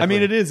is exactly. I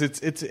mean, it is.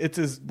 It's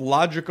as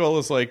logical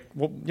as like,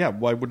 well, yeah,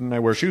 why wouldn't I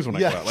wear shoes when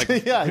I go out?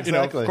 Like, yeah,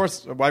 exactly. Of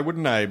course, why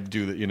wouldn't I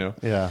do that,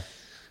 Yeah.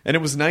 And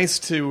it was nice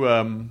to,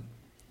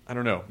 I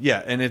don't know.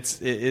 Yeah, and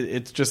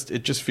it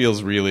just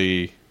feels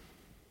really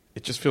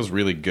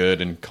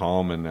good and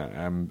calm,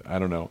 and I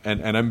don't know,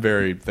 and I'm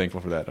very thankful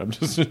for that. I'm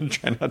just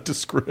trying not to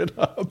screw it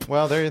up.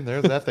 Well,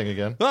 there's that thing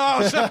again.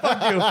 Oh,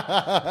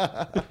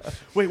 fuck you!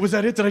 Wait, was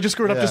that it? Did I just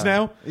screw it up just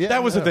now? Yeah,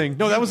 that was the thing.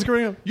 No, that was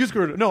screwing up. You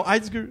screwed it. No, I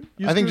screwed.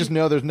 I think just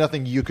know there's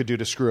nothing you could do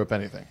to screw up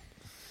anything.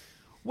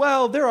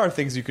 Well, there are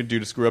things you could do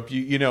to screw up.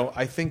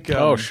 I think.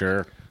 Oh,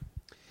 sure.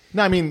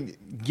 No, I mean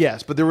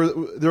yes, but there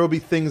will be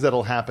things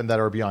that'll happen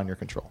that are beyond your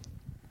control.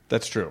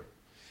 That's true,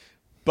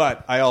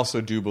 but I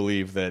also do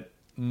believe that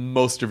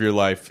most of your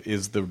life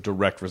is the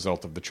direct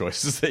result of the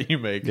choices that you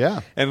make.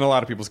 Yeah. And in a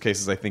lot of people's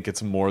cases, I think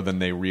it's more than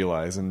they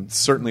realize. And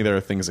certainly there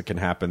are things that can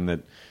happen that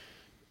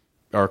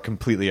are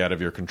completely out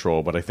of your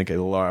control. But I think a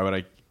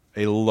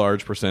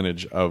large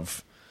percentage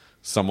of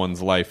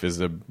someone's life is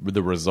the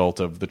result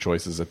of the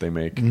choices that they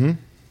make. Mm-hmm.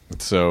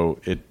 So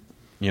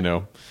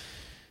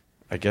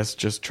I guess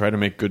just try to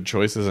make good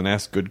choices and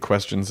ask good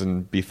questions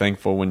and be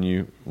thankful when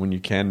you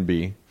can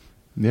be.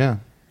 Yeah,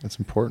 that's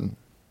important.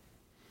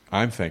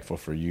 I'm thankful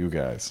for you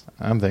guys.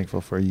 I'm thankful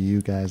for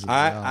you guys as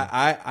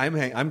well.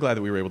 I'm glad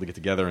that we were able to get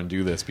together and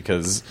do this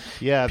because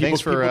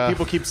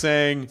people keep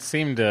saying it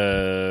seemed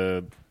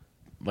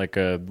like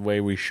a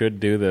way we should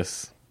do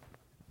this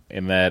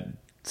in that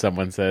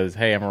someone says,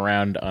 "Hey, I'm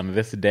around on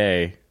this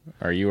day.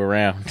 Are you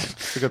around?"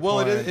 Well,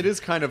 it is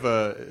kind of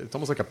it's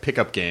almost like a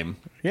pickup game.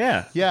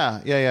 Yeah.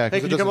 Hey,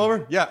 can you come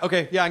over? Yeah,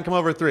 okay. Yeah, I can come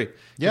over at 3.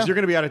 Because you're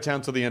going to be out of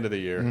town till the end of the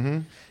year. Mm-hmm.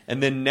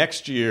 And then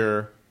next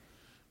year,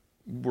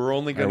 we're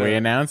only going to... Are we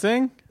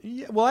announcing?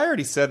 Yeah, well, I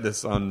already said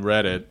this on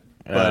Reddit,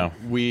 but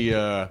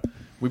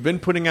we've been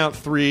putting out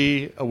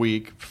 3 a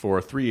week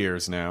for 3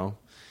 years now.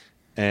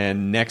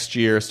 And next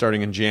year,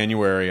 starting in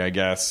January, I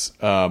guess,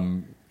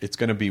 it's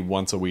going to be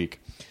once a week.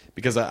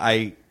 Because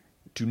I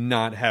do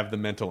not have the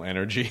mental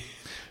energy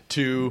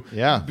to...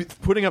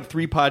 Putting up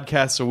 3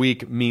 podcasts a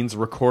week means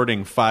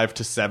recording 5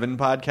 to 7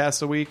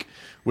 podcasts a week,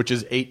 which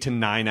is 8 to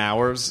 9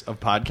 hours of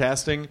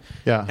podcasting.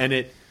 Yeah.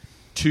 And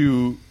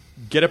to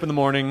get up in the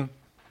morning,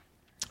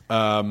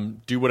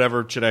 do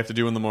whatever shit I have to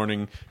do in the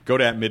morning, go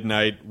to at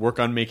midnight, work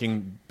on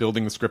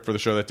building the script for the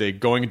show that day,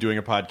 going and doing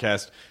a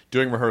podcast,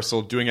 doing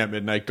rehearsal, doing at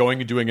midnight, going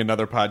and doing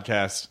another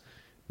podcast,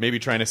 maybe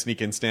trying to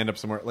sneak in stand-up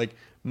somewhere. Like,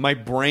 my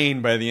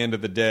brain by the end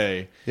of the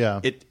day,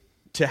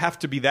 to have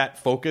to be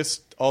that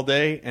focused all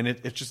day, and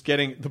it's just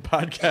getting the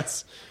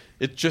podcast.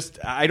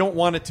 I don't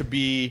want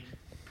the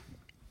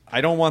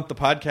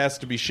podcast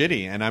to be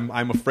shitty, and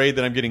I'm afraid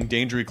that I'm getting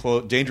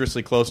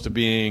dangerously close to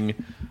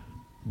being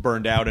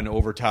burned out and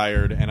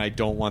overtired, and I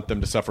don't want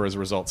them to suffer as a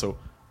result. So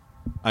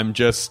I'm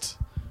just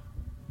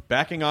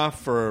backing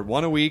off for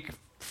 1 a week,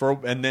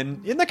 and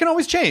that can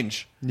always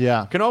change.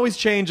 Yeah, can always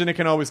change, and it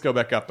can always go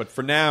back up. But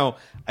for now,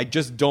 I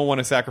just don't want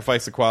to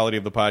sacrifice the quality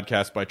of the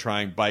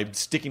podcast by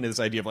sticking to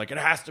this idea of like it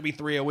has to be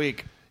 3 a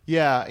week.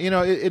 Yeah,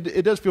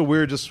 it does feel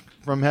weird just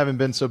from having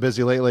been so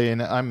busy lately,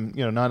 and I'm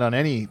not on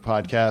any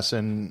podcasts,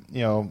 and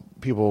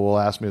people will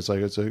ask me, it's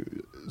like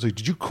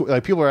did you quit?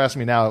 Like, people are asking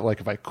me now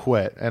like if I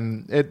quit,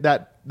 and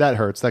that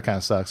hurts. That kind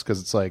of sucks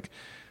because it's like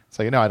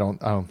no, I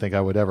don't think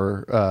I would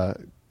ever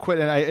quit,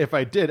 and if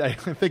I did, I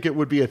think it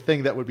would be a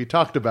thing that would be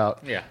talked about.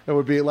 Yeah, it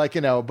would be like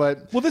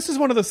but well, this is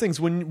one of those things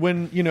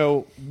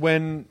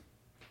when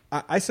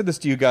I said this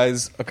to you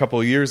guys a couple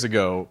of years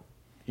ago,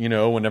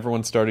 when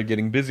everyone started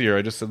getting busier,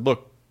 I just said,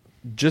 look,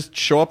 just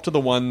show up to the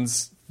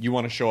ones you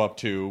want to show up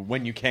to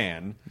when you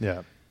can.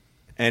 Yeah.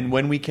 And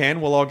when we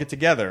can, we'll all get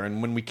together.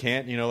 And when we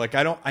can't,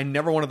 I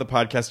never wanted the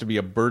podcast to be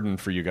a burden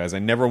for you guys. I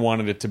never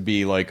wanted it to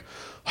be like,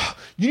 oh,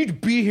 you need to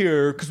be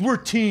here because we're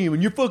a team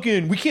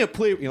and we can't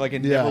play. I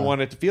never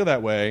wanted it to feel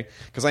that way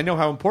because I know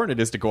how important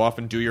it is to go off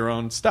and do your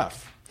own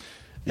stuff.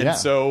 And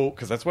so,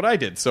 because that's what I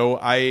did. So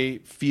I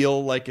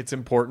feel like it's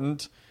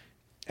important.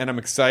 And I'm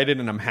excited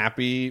and I'm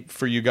happy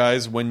for you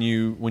guys when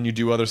you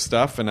do other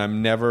stuff, and I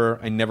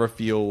never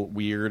feel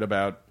weird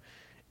about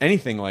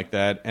anything like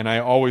that. And I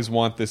always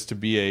want this to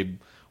be a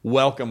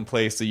welcome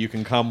place that you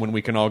can come when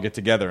we can all get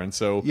together. And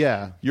so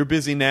you're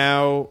busy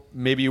now.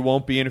 Maybe you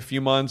won't be in a few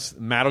months.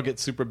 Matt will get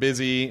super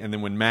busy, and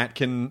then when Matt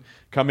can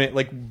come in,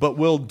 but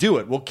we'll do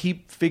it. We'll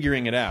keep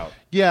figuring it out.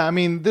 Yeah, I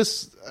mean,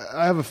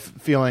 I have a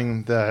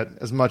feeling that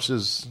as much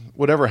as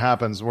whatever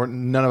happens,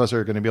 none of us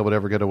are going to be able to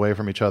ever get away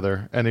from each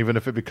other. And even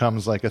if it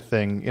becomes like a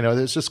thing,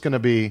 there's just going to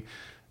be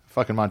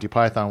fucking Monty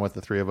Python with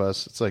the three of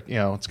us. It's like,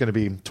 it's going to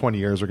be 20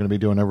 years. We're going to be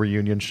doing a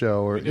reunion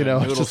show, or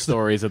noodle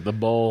stories at the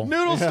bowl.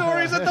 Noodle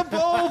stories at the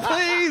bowl,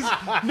 please.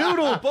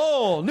 Noodle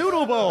bowl.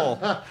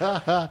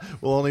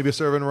 We'll only be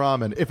serving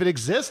ramen if it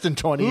exists in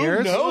 20 years.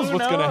 Who knows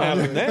what's going to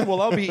happen then?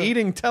 We'll all be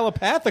eating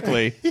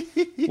telepathically.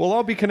 We'll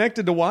all be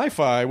connected to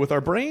Wi-Fi with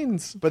our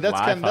brains. But that's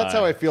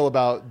how I feel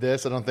about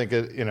this. I don't think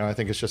it. I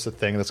think it's just a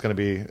thing that's going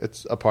to be.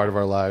 It's a part of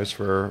our lives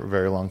for a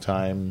very long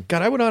time.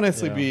 God, I would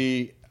honestly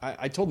be.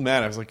 I told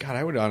Matt, I was like, God,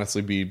 I would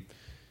honestly be,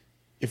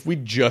 if we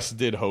just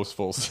did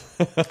Hostfuls,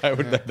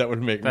 that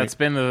would make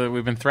me.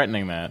 We've been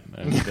threatening that,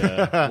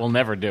 and we'll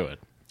never do it.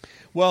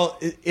 Well,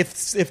 if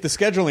the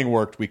scheduling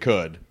worked, we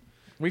could.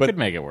 We could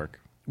make it work.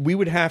 We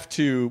would have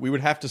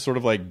to sort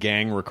of like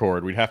gang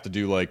record. We'd have to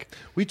do like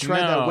we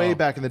tried that way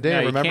back in the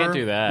day. Remember? You can't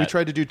do that. We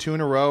tried to do 2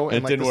 in a row,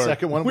 and didn't the work.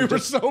 second one we were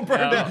so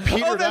burned out.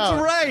 Oh, that's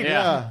right.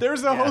 Yeah.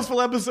 There's a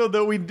Hostful episode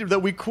that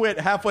we quit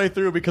halfway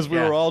through because we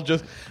were all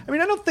just. I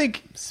mean, I don't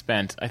think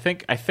spent. I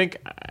think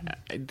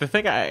the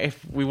thing.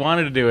 If we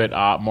wanted to do it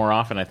more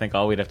often, I think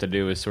all we'd have to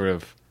do is sort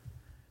of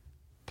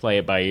play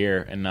it by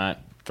ear and not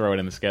throw it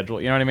in the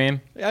schedule. You know what I mean?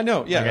 I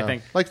know. Yeah, I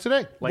think like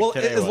today.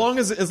 Today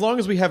as long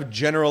as we have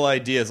general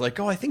ideas, like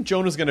I think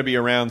Jonah's going to be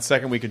around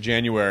second week of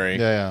January.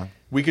 Yeah.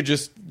 We could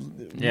just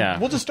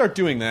we'll just start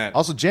doing that.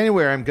 Also,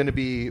 January I'm going to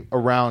be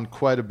around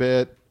quite a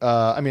bit.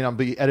 I'll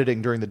be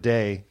editing during the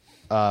day,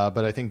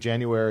 but I think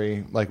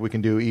January we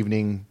can do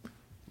evening,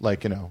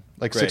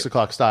 6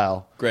 o'clock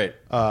style. Great.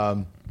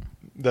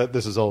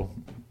 This is all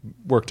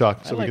work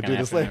talk, so we can do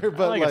this later.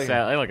 But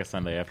I like a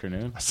Sunday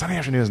afternoon. A Sunday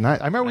afternoon is nice.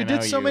 I remember we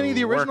did so many of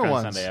the original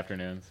ones. Sunday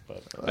afternoons,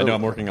 but I know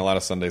I'm working a lot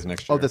of Sundays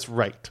next year. Oh, that's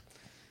right.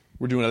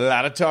 We're doing a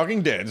lot of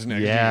Talking Deads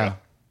next year.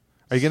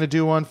 Are you going to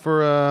do one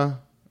for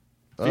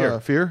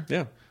Fear?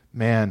 Yeah.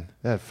 Man,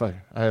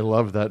 I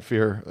love that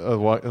Fear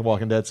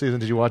Walking Dead season.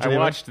 Did you watch it?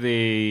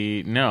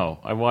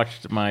 I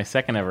watched my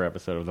second ever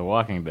episode of The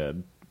Walking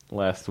Dead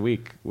last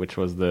week, which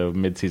was the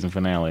mid-season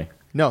finale.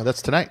 No,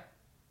 that's tonight.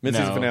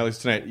 Mid-season finale's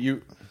tonight.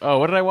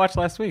 What did I watch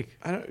last week?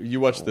 You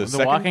watched the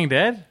second? Walking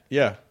Dead?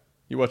 Yeah.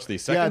 You watched the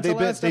second they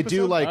episode?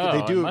 do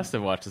I must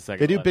have watched the second.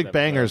 They do big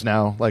bangers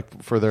now,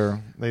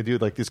 they do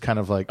these kind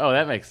of Oh,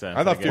 that makes sense.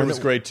 I thought Fear was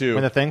great too.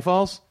 When the thing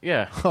falls?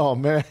 Yeah. Oh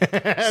man.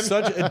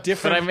 Such a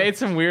different. But I made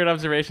some weird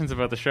observations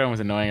about the show and was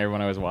annoying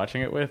everyone I was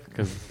watching it with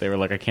because they were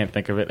like, I can't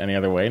think of it any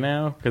other way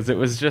now. Because it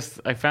was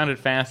I found it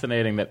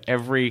fascinating that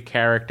every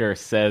character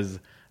says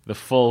the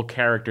full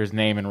character's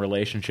name and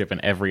relationship in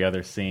every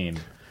other scene.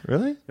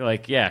 Really? You're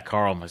like, yeah,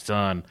 Carl, my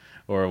son.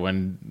 Or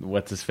when,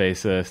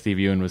 what's-his-face, Steve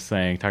Ewan was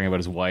talking about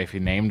his wife, he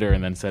named her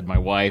and then said, my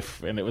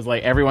wife. And it was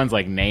like, everyone's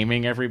like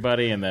naming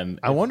everybody and then...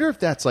 I wonder if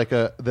that's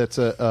a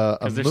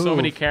because there's so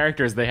many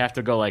characters, they have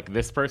to go like,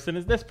 this person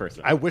is this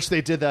person. I wish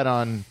they did that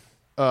on...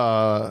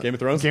 Game of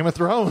Thrones? Game of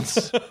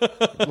Thrones.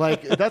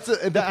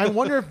 I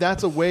wonder if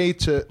that's a way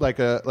to, like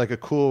a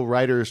cool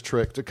writer's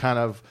trick to kind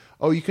of,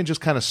 you can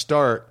just kind of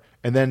start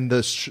and then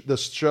the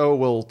show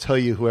will tell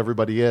you who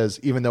everybody is,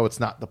 even though it's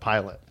not the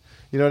pilot.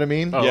 You know what I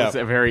mean? Oh, yeah. It's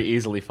very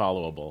easily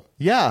followable.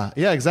 Yeah,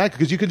 exactly.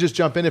 Because you can just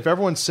jump in if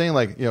everyone's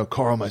saying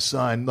Carl, my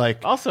son.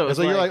 Also, it's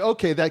you're like,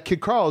 okay, that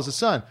kid Carl is his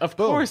son. Of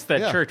course,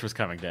 that church was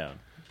coming down.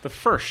 The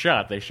first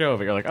shot they show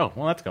of it, you're like, oh,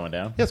 well, that's going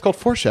down. Yeah, it's called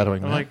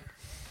foreshadowing. I'm like,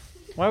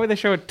 why would they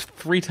show it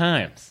 3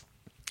 times?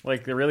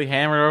 Like they really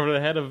hammer over the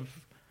head of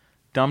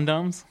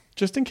dum-dums?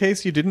 Just in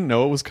case you didn't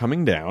know it was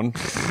coming down.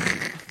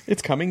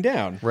 It's coming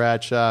down.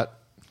 Rad shot.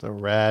 It's a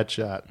rad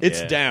shot.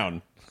 It's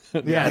down.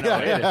 It is.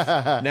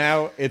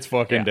 Now it's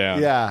fucking down.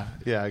 Yeah,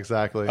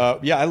 exactly.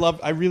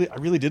 I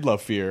really did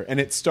love Fear, and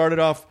it started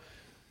off.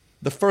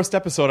 The first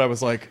episode, I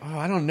was like,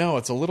 I don't know,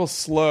 it's a little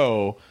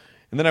slow.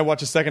 And then I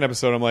watched the second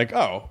episode, I'm like,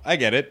 I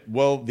get it.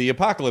 Well, the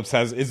apocalypse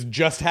is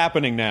just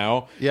happening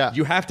now. Yeah,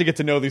 you have to get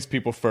to know these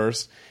people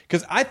first,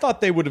 because I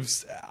thought they would have.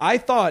 I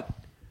thought.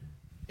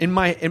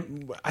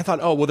 I thought,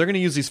 they're going to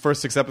use these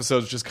first 6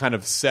 episodes just kind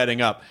of setting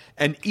up.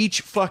 And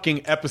each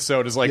fucking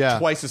episode is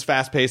twice as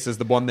fast-paced as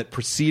the one that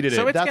preceded it.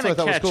 So it's going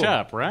to catch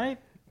up, right?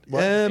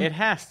 It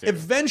has to.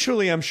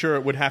 Eventually, I'm sure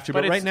it would have to.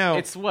 But right now...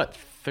 It's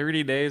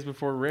 30 days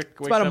before Rick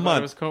wakes about up a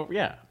month.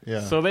 Yeah.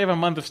 So they have a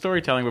month of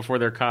storytelling before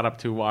they're caught up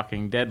to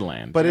Walking Dead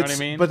land. But you know what I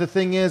mean? But the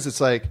thing is,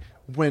 it's like...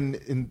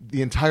 when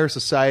the entire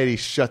society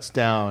shuts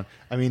down,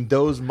 I mean,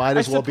 those might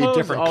as well be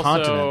different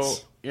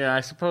continents. Yeah,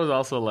 I suppose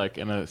also like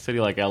in a city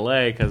like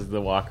L.A., because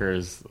the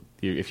walkers,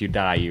 if you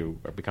die, you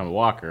become a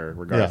walker,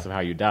 regardless of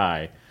how you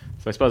die.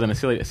 So I suppose in a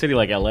city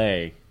like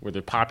L.A., where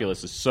the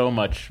populace is so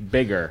much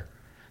bigger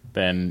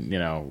than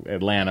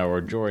Atlanta or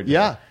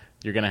Georgia,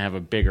 you're going to have a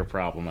bigger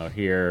problem out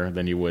here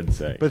than you would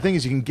say. But the thing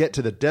is, you can get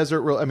to the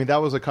desert. I mean,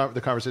 that was the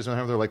conversation I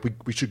had. They're like,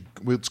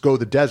 let's go to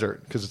the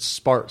desert because it's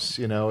sparse.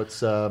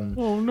 It's.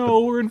 Oh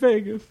no, we're in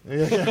Vegas.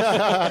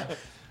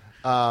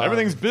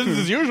 Everything's business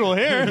as usual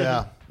here.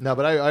 Yeah. No,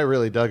 but I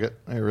really dug it.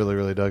 I really,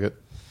 really dug it.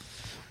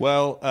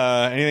 Well,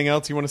 anything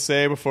else you want to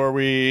say before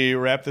we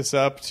wrap this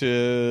up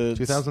to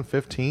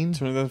 2015?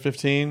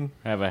 2015?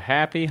 Have a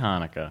happy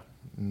Hanukkah.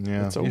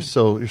 Yeah, you're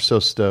so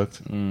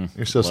stoked.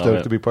 You're so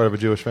stoked to be part of a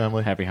Jewish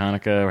family. Happy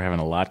Hanukkah. We're having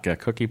a latke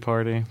cookie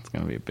party. It's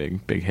going to be a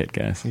big hit,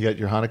 guys. You got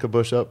your Hanukkah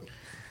bush up?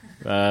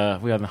 We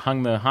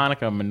hung the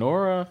Hanukkah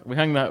menorah. We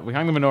hung the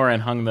menorah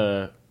and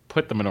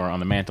put the menorah on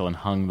the mantle and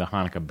hung the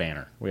Hanukkah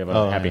banner. We have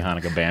a Happy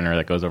Hanukkah banner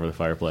that goes over the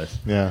fireplace.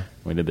 Yeah.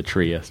 We did the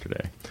tree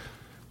yesterday.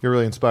 You're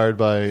really inspired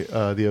by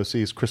the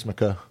OC's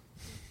Christmaka.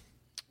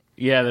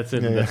 Yeah, that's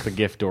it. That's the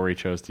gift Dory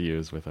chose to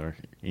use with our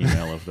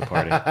email of the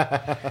party.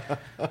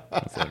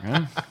 It's like,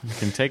 you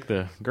can take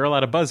the girl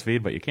out of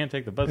BuzzFeed, but you can't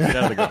take the BuzzFeed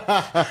out of the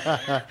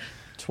girl.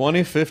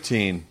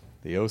 2015,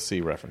 the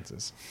OC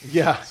references.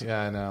 Yeah,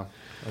 I know.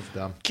 That's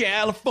dumb.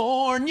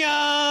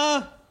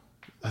 California!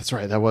 That's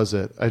right, that was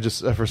it. I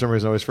just, for some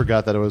reason, I always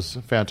forgot that it was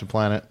Phantom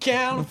Planet.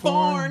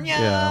 California!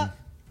 Yeah.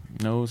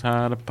 Knows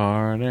how to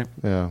party.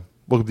 Yeah.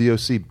 Welcome to the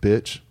OC,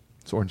 bitch.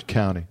 It's Orange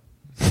County.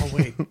 Oh,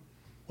 wait.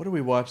 What did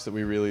we watch that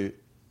we really...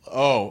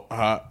 Oh,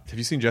 have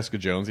you seen Jessica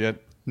Jones yet?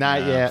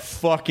 Not yet.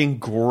 Fucking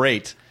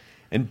great.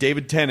 And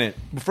David Tennant...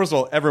 First of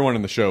all, everyone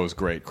in the show is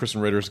great.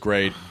 Kristen Ritter's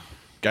great.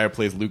 Guy who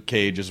plays Luke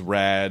Cage is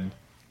rad.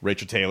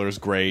 Rachel Taylor's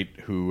great.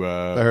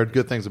 I heard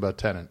good things about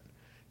Tennant.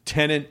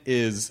 Tennant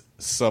is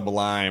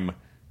sublime.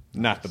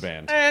 Not the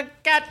band.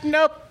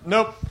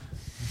 Nope.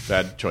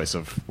 Bad choice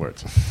of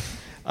words.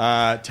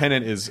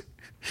 Tennant is...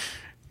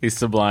 He's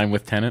sublime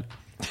with Tennant.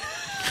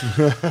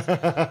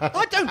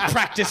 I don't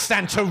practice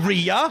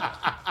Santeria.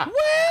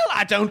 Well,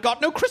 I don't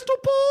got no crystal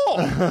ball.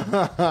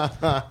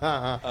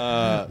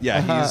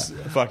 Yeah, he's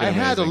fucking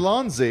amazing. I had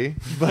Alonzi,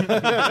 but...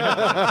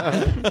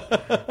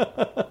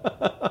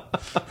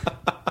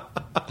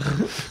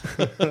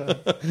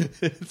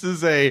 This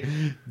is a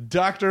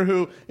Doctor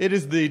Who. It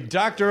is the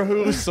Doctor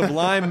Who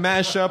sublime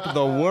mashup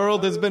the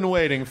world has been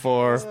waiting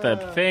for. It's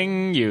that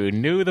thing you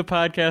knew the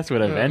podcast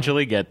would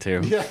eventually get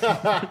to.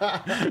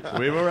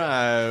 We've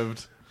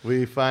arrived.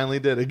 We finally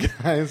did it,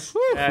 guys.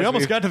 We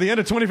almost got to the end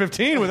of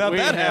 2015 without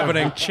that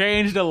happening.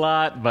 Changed a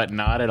lot, but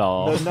not at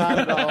all. Not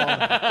at all.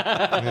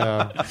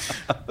 Yeah.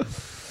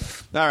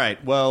 All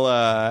right.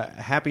 Well,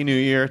 Happy New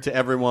Year to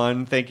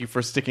everyone. Thank you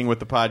for sticking with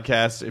the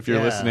podcast if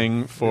you're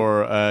listening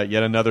for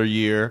yet another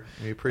year.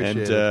 We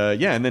appreciate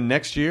it. And then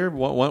next year,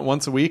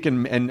 once a week.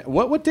 And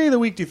what day of the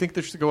week do you think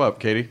this should go up,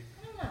 Katie?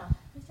 I don't know.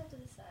 We just have to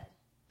decide.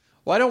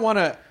 Well, I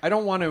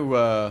don't want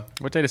to...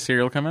 What day does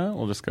Serial come out?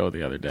 We'll just go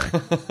the other day.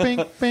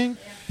 Bing, bing.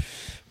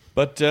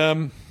 But,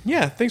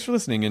 thanks for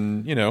listening.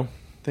 And,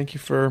 thank you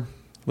for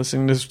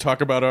listening to us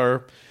talk about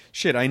our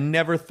shit. I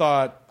never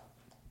thought...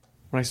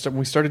 When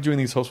we started doing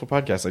these Hostful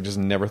podcasts, I just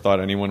never thought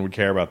anyone would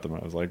care about them. I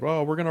was like,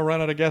 well, we're going to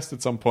run out of guests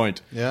at some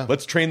point. Yeah.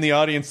 Let's train the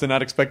audience to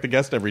not expect a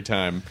guest every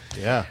time.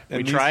 Yeah.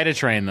 We try to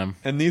train them.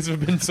 And these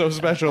have been so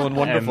special and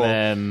wonderful.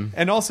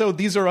 And also,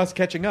 these are us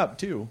catching up,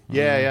 too.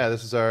 Yeah.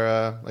 This is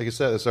our, like I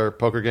said, this is our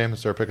poker game. This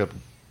is our pickup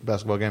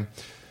basketball game.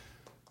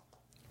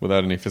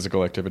 Without any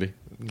physical activity.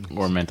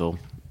 Or mental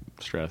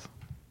stress.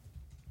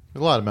 A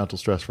lot of mental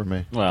stress for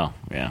me. Well,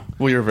 yeah.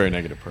 Well, you're a very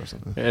negative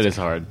person. It is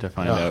hard to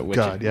find out which...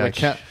 God, yeah.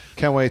 which...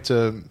 Can't wait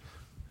to...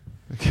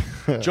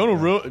 Jonah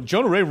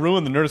Ray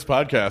ruined the Nerdist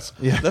podcast.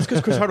 Yeah. That's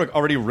because Chris Hardwick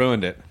already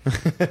ruined it.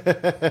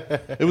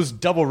 It was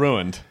double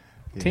ruined.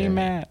 Team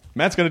Matt.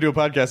 Matt's going to do a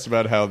podcast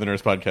about how the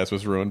Nerdist podcast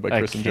was ruined by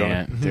Chris and Jonah.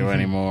 I can't do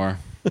anymore.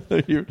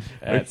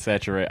 That's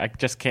saturate.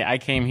 I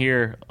came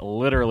here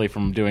literally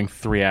from doing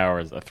 3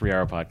 hours, a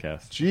 3-hour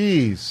podcast.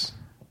 Jeez.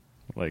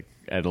 Like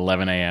at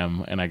 11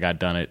 a.m. and I got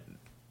done at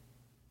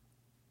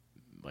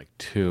like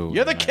 2.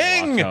 You're the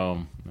king! I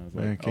home. I was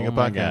like, King oh of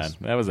my podcasts.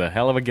 God. That was a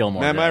hell of a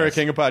Gilmore Matt Guys. Myra,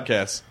 king of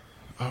podcasts.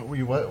 Oh, were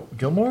you what?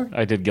 Gilmore?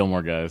 I did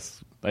Gilmore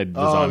Guys. I was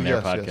on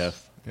their podcast.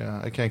 Yes.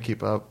 Yeah, I can't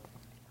keep up.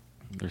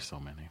 There's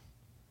so many.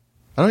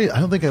 I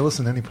don't think I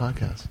listen to any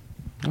podcasts.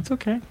 That's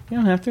okay. You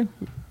don't have to.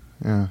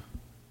 Yeah.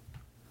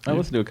 I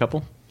listen to a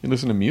couple. You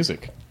listen to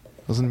music.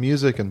 Listen to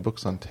music and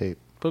books on tape.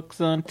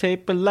 Books on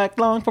tape are like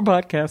long for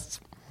podcasts.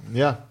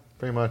 Yeah,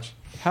 pretty much.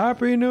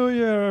 Happy New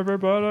Year,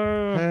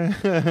 everybody.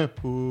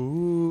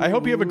 I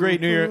hope you have a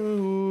great New Year.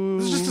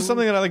 This is just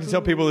something that I like to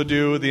tell people to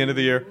do at the end of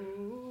the year.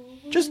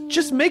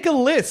 Just make a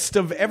list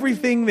of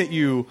everything that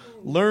you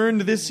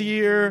learned this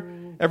year,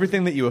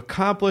 everything that you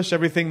accomplished,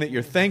 everything that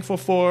you're thankful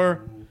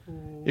for.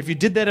 If you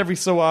did that every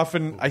so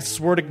often, I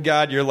swear to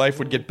God, your life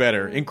would get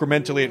better.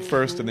 Incrementally at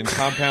first and then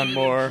compound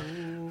more.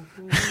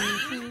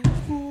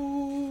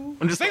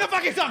 I'm just sing a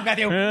fucking song,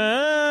 Matthew!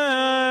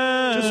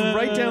 Just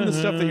write down the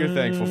stuff that you're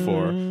thankful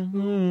for.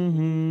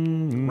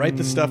 Write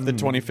the stuff that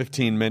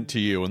 2015 meant to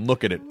you and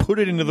look at it. Put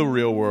it into the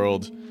real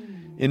world.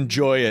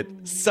 Enjoy it.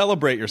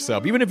 Celebrate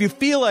yourself. Even if you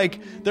feel like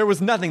there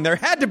was nothing, there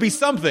had to be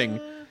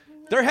something.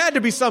 There had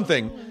to be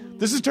something.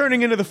 This is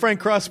turning into the Frank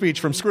Cross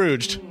speech from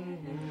Scrooged.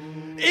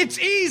 It's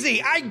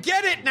easy. I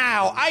get it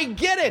now. I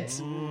get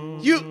it.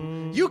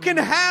 You can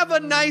have a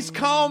nice,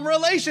 calm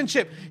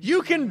relationship.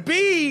 You can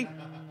be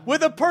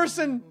with a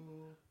person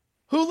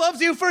who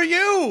loves you for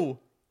you.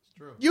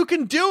 You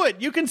can do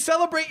it. You can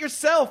celebrate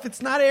yourself.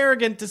 It's not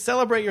arrogant to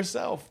celebrate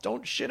yourself.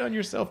 Don't shit on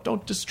yourself.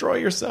 Don't destroy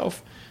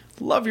yourself.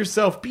 Love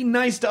yourself. Be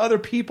nice to other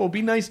people.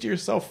 Be nice to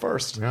yourself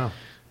first. Yeah.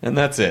 And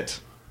that's it.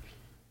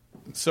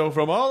 So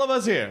from all of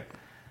us here,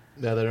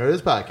 Now the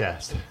Nerdist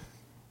Podcast.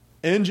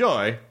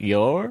 enjoy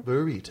Your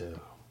Burrito.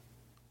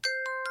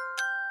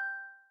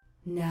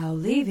 Now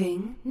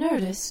leaving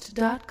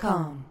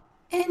Nerdist.com.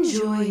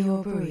 Enjoy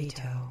your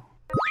burrito.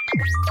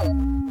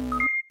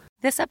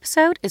 This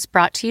episode is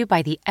brought to you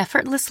by the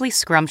effortlessly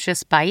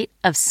scrumptious bite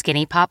of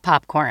Skinny Pop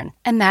Popcorn.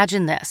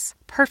 Imagine this: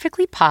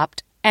 perfectly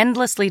popped,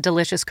 endlessly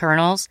delicious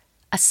kernels,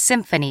 a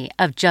symphony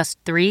of just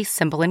 3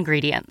 simple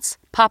ingredients: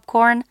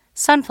 popcorn,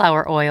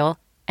 sunflower oil,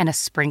 and a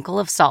sprinkle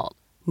of salt.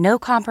 No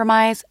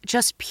compromise,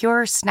 just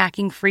pure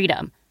snacking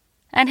freedom.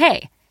 And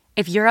hey,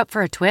 if you're up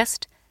for a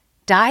twist,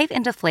 dive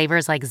into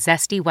flavors like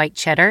zesty white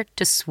cheddar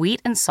to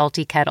sweet and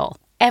salty kettle.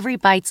 Every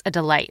bite's a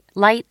delight,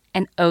 light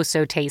and oh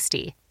so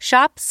tasty.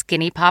 Shop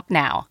Skinny Pop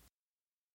now.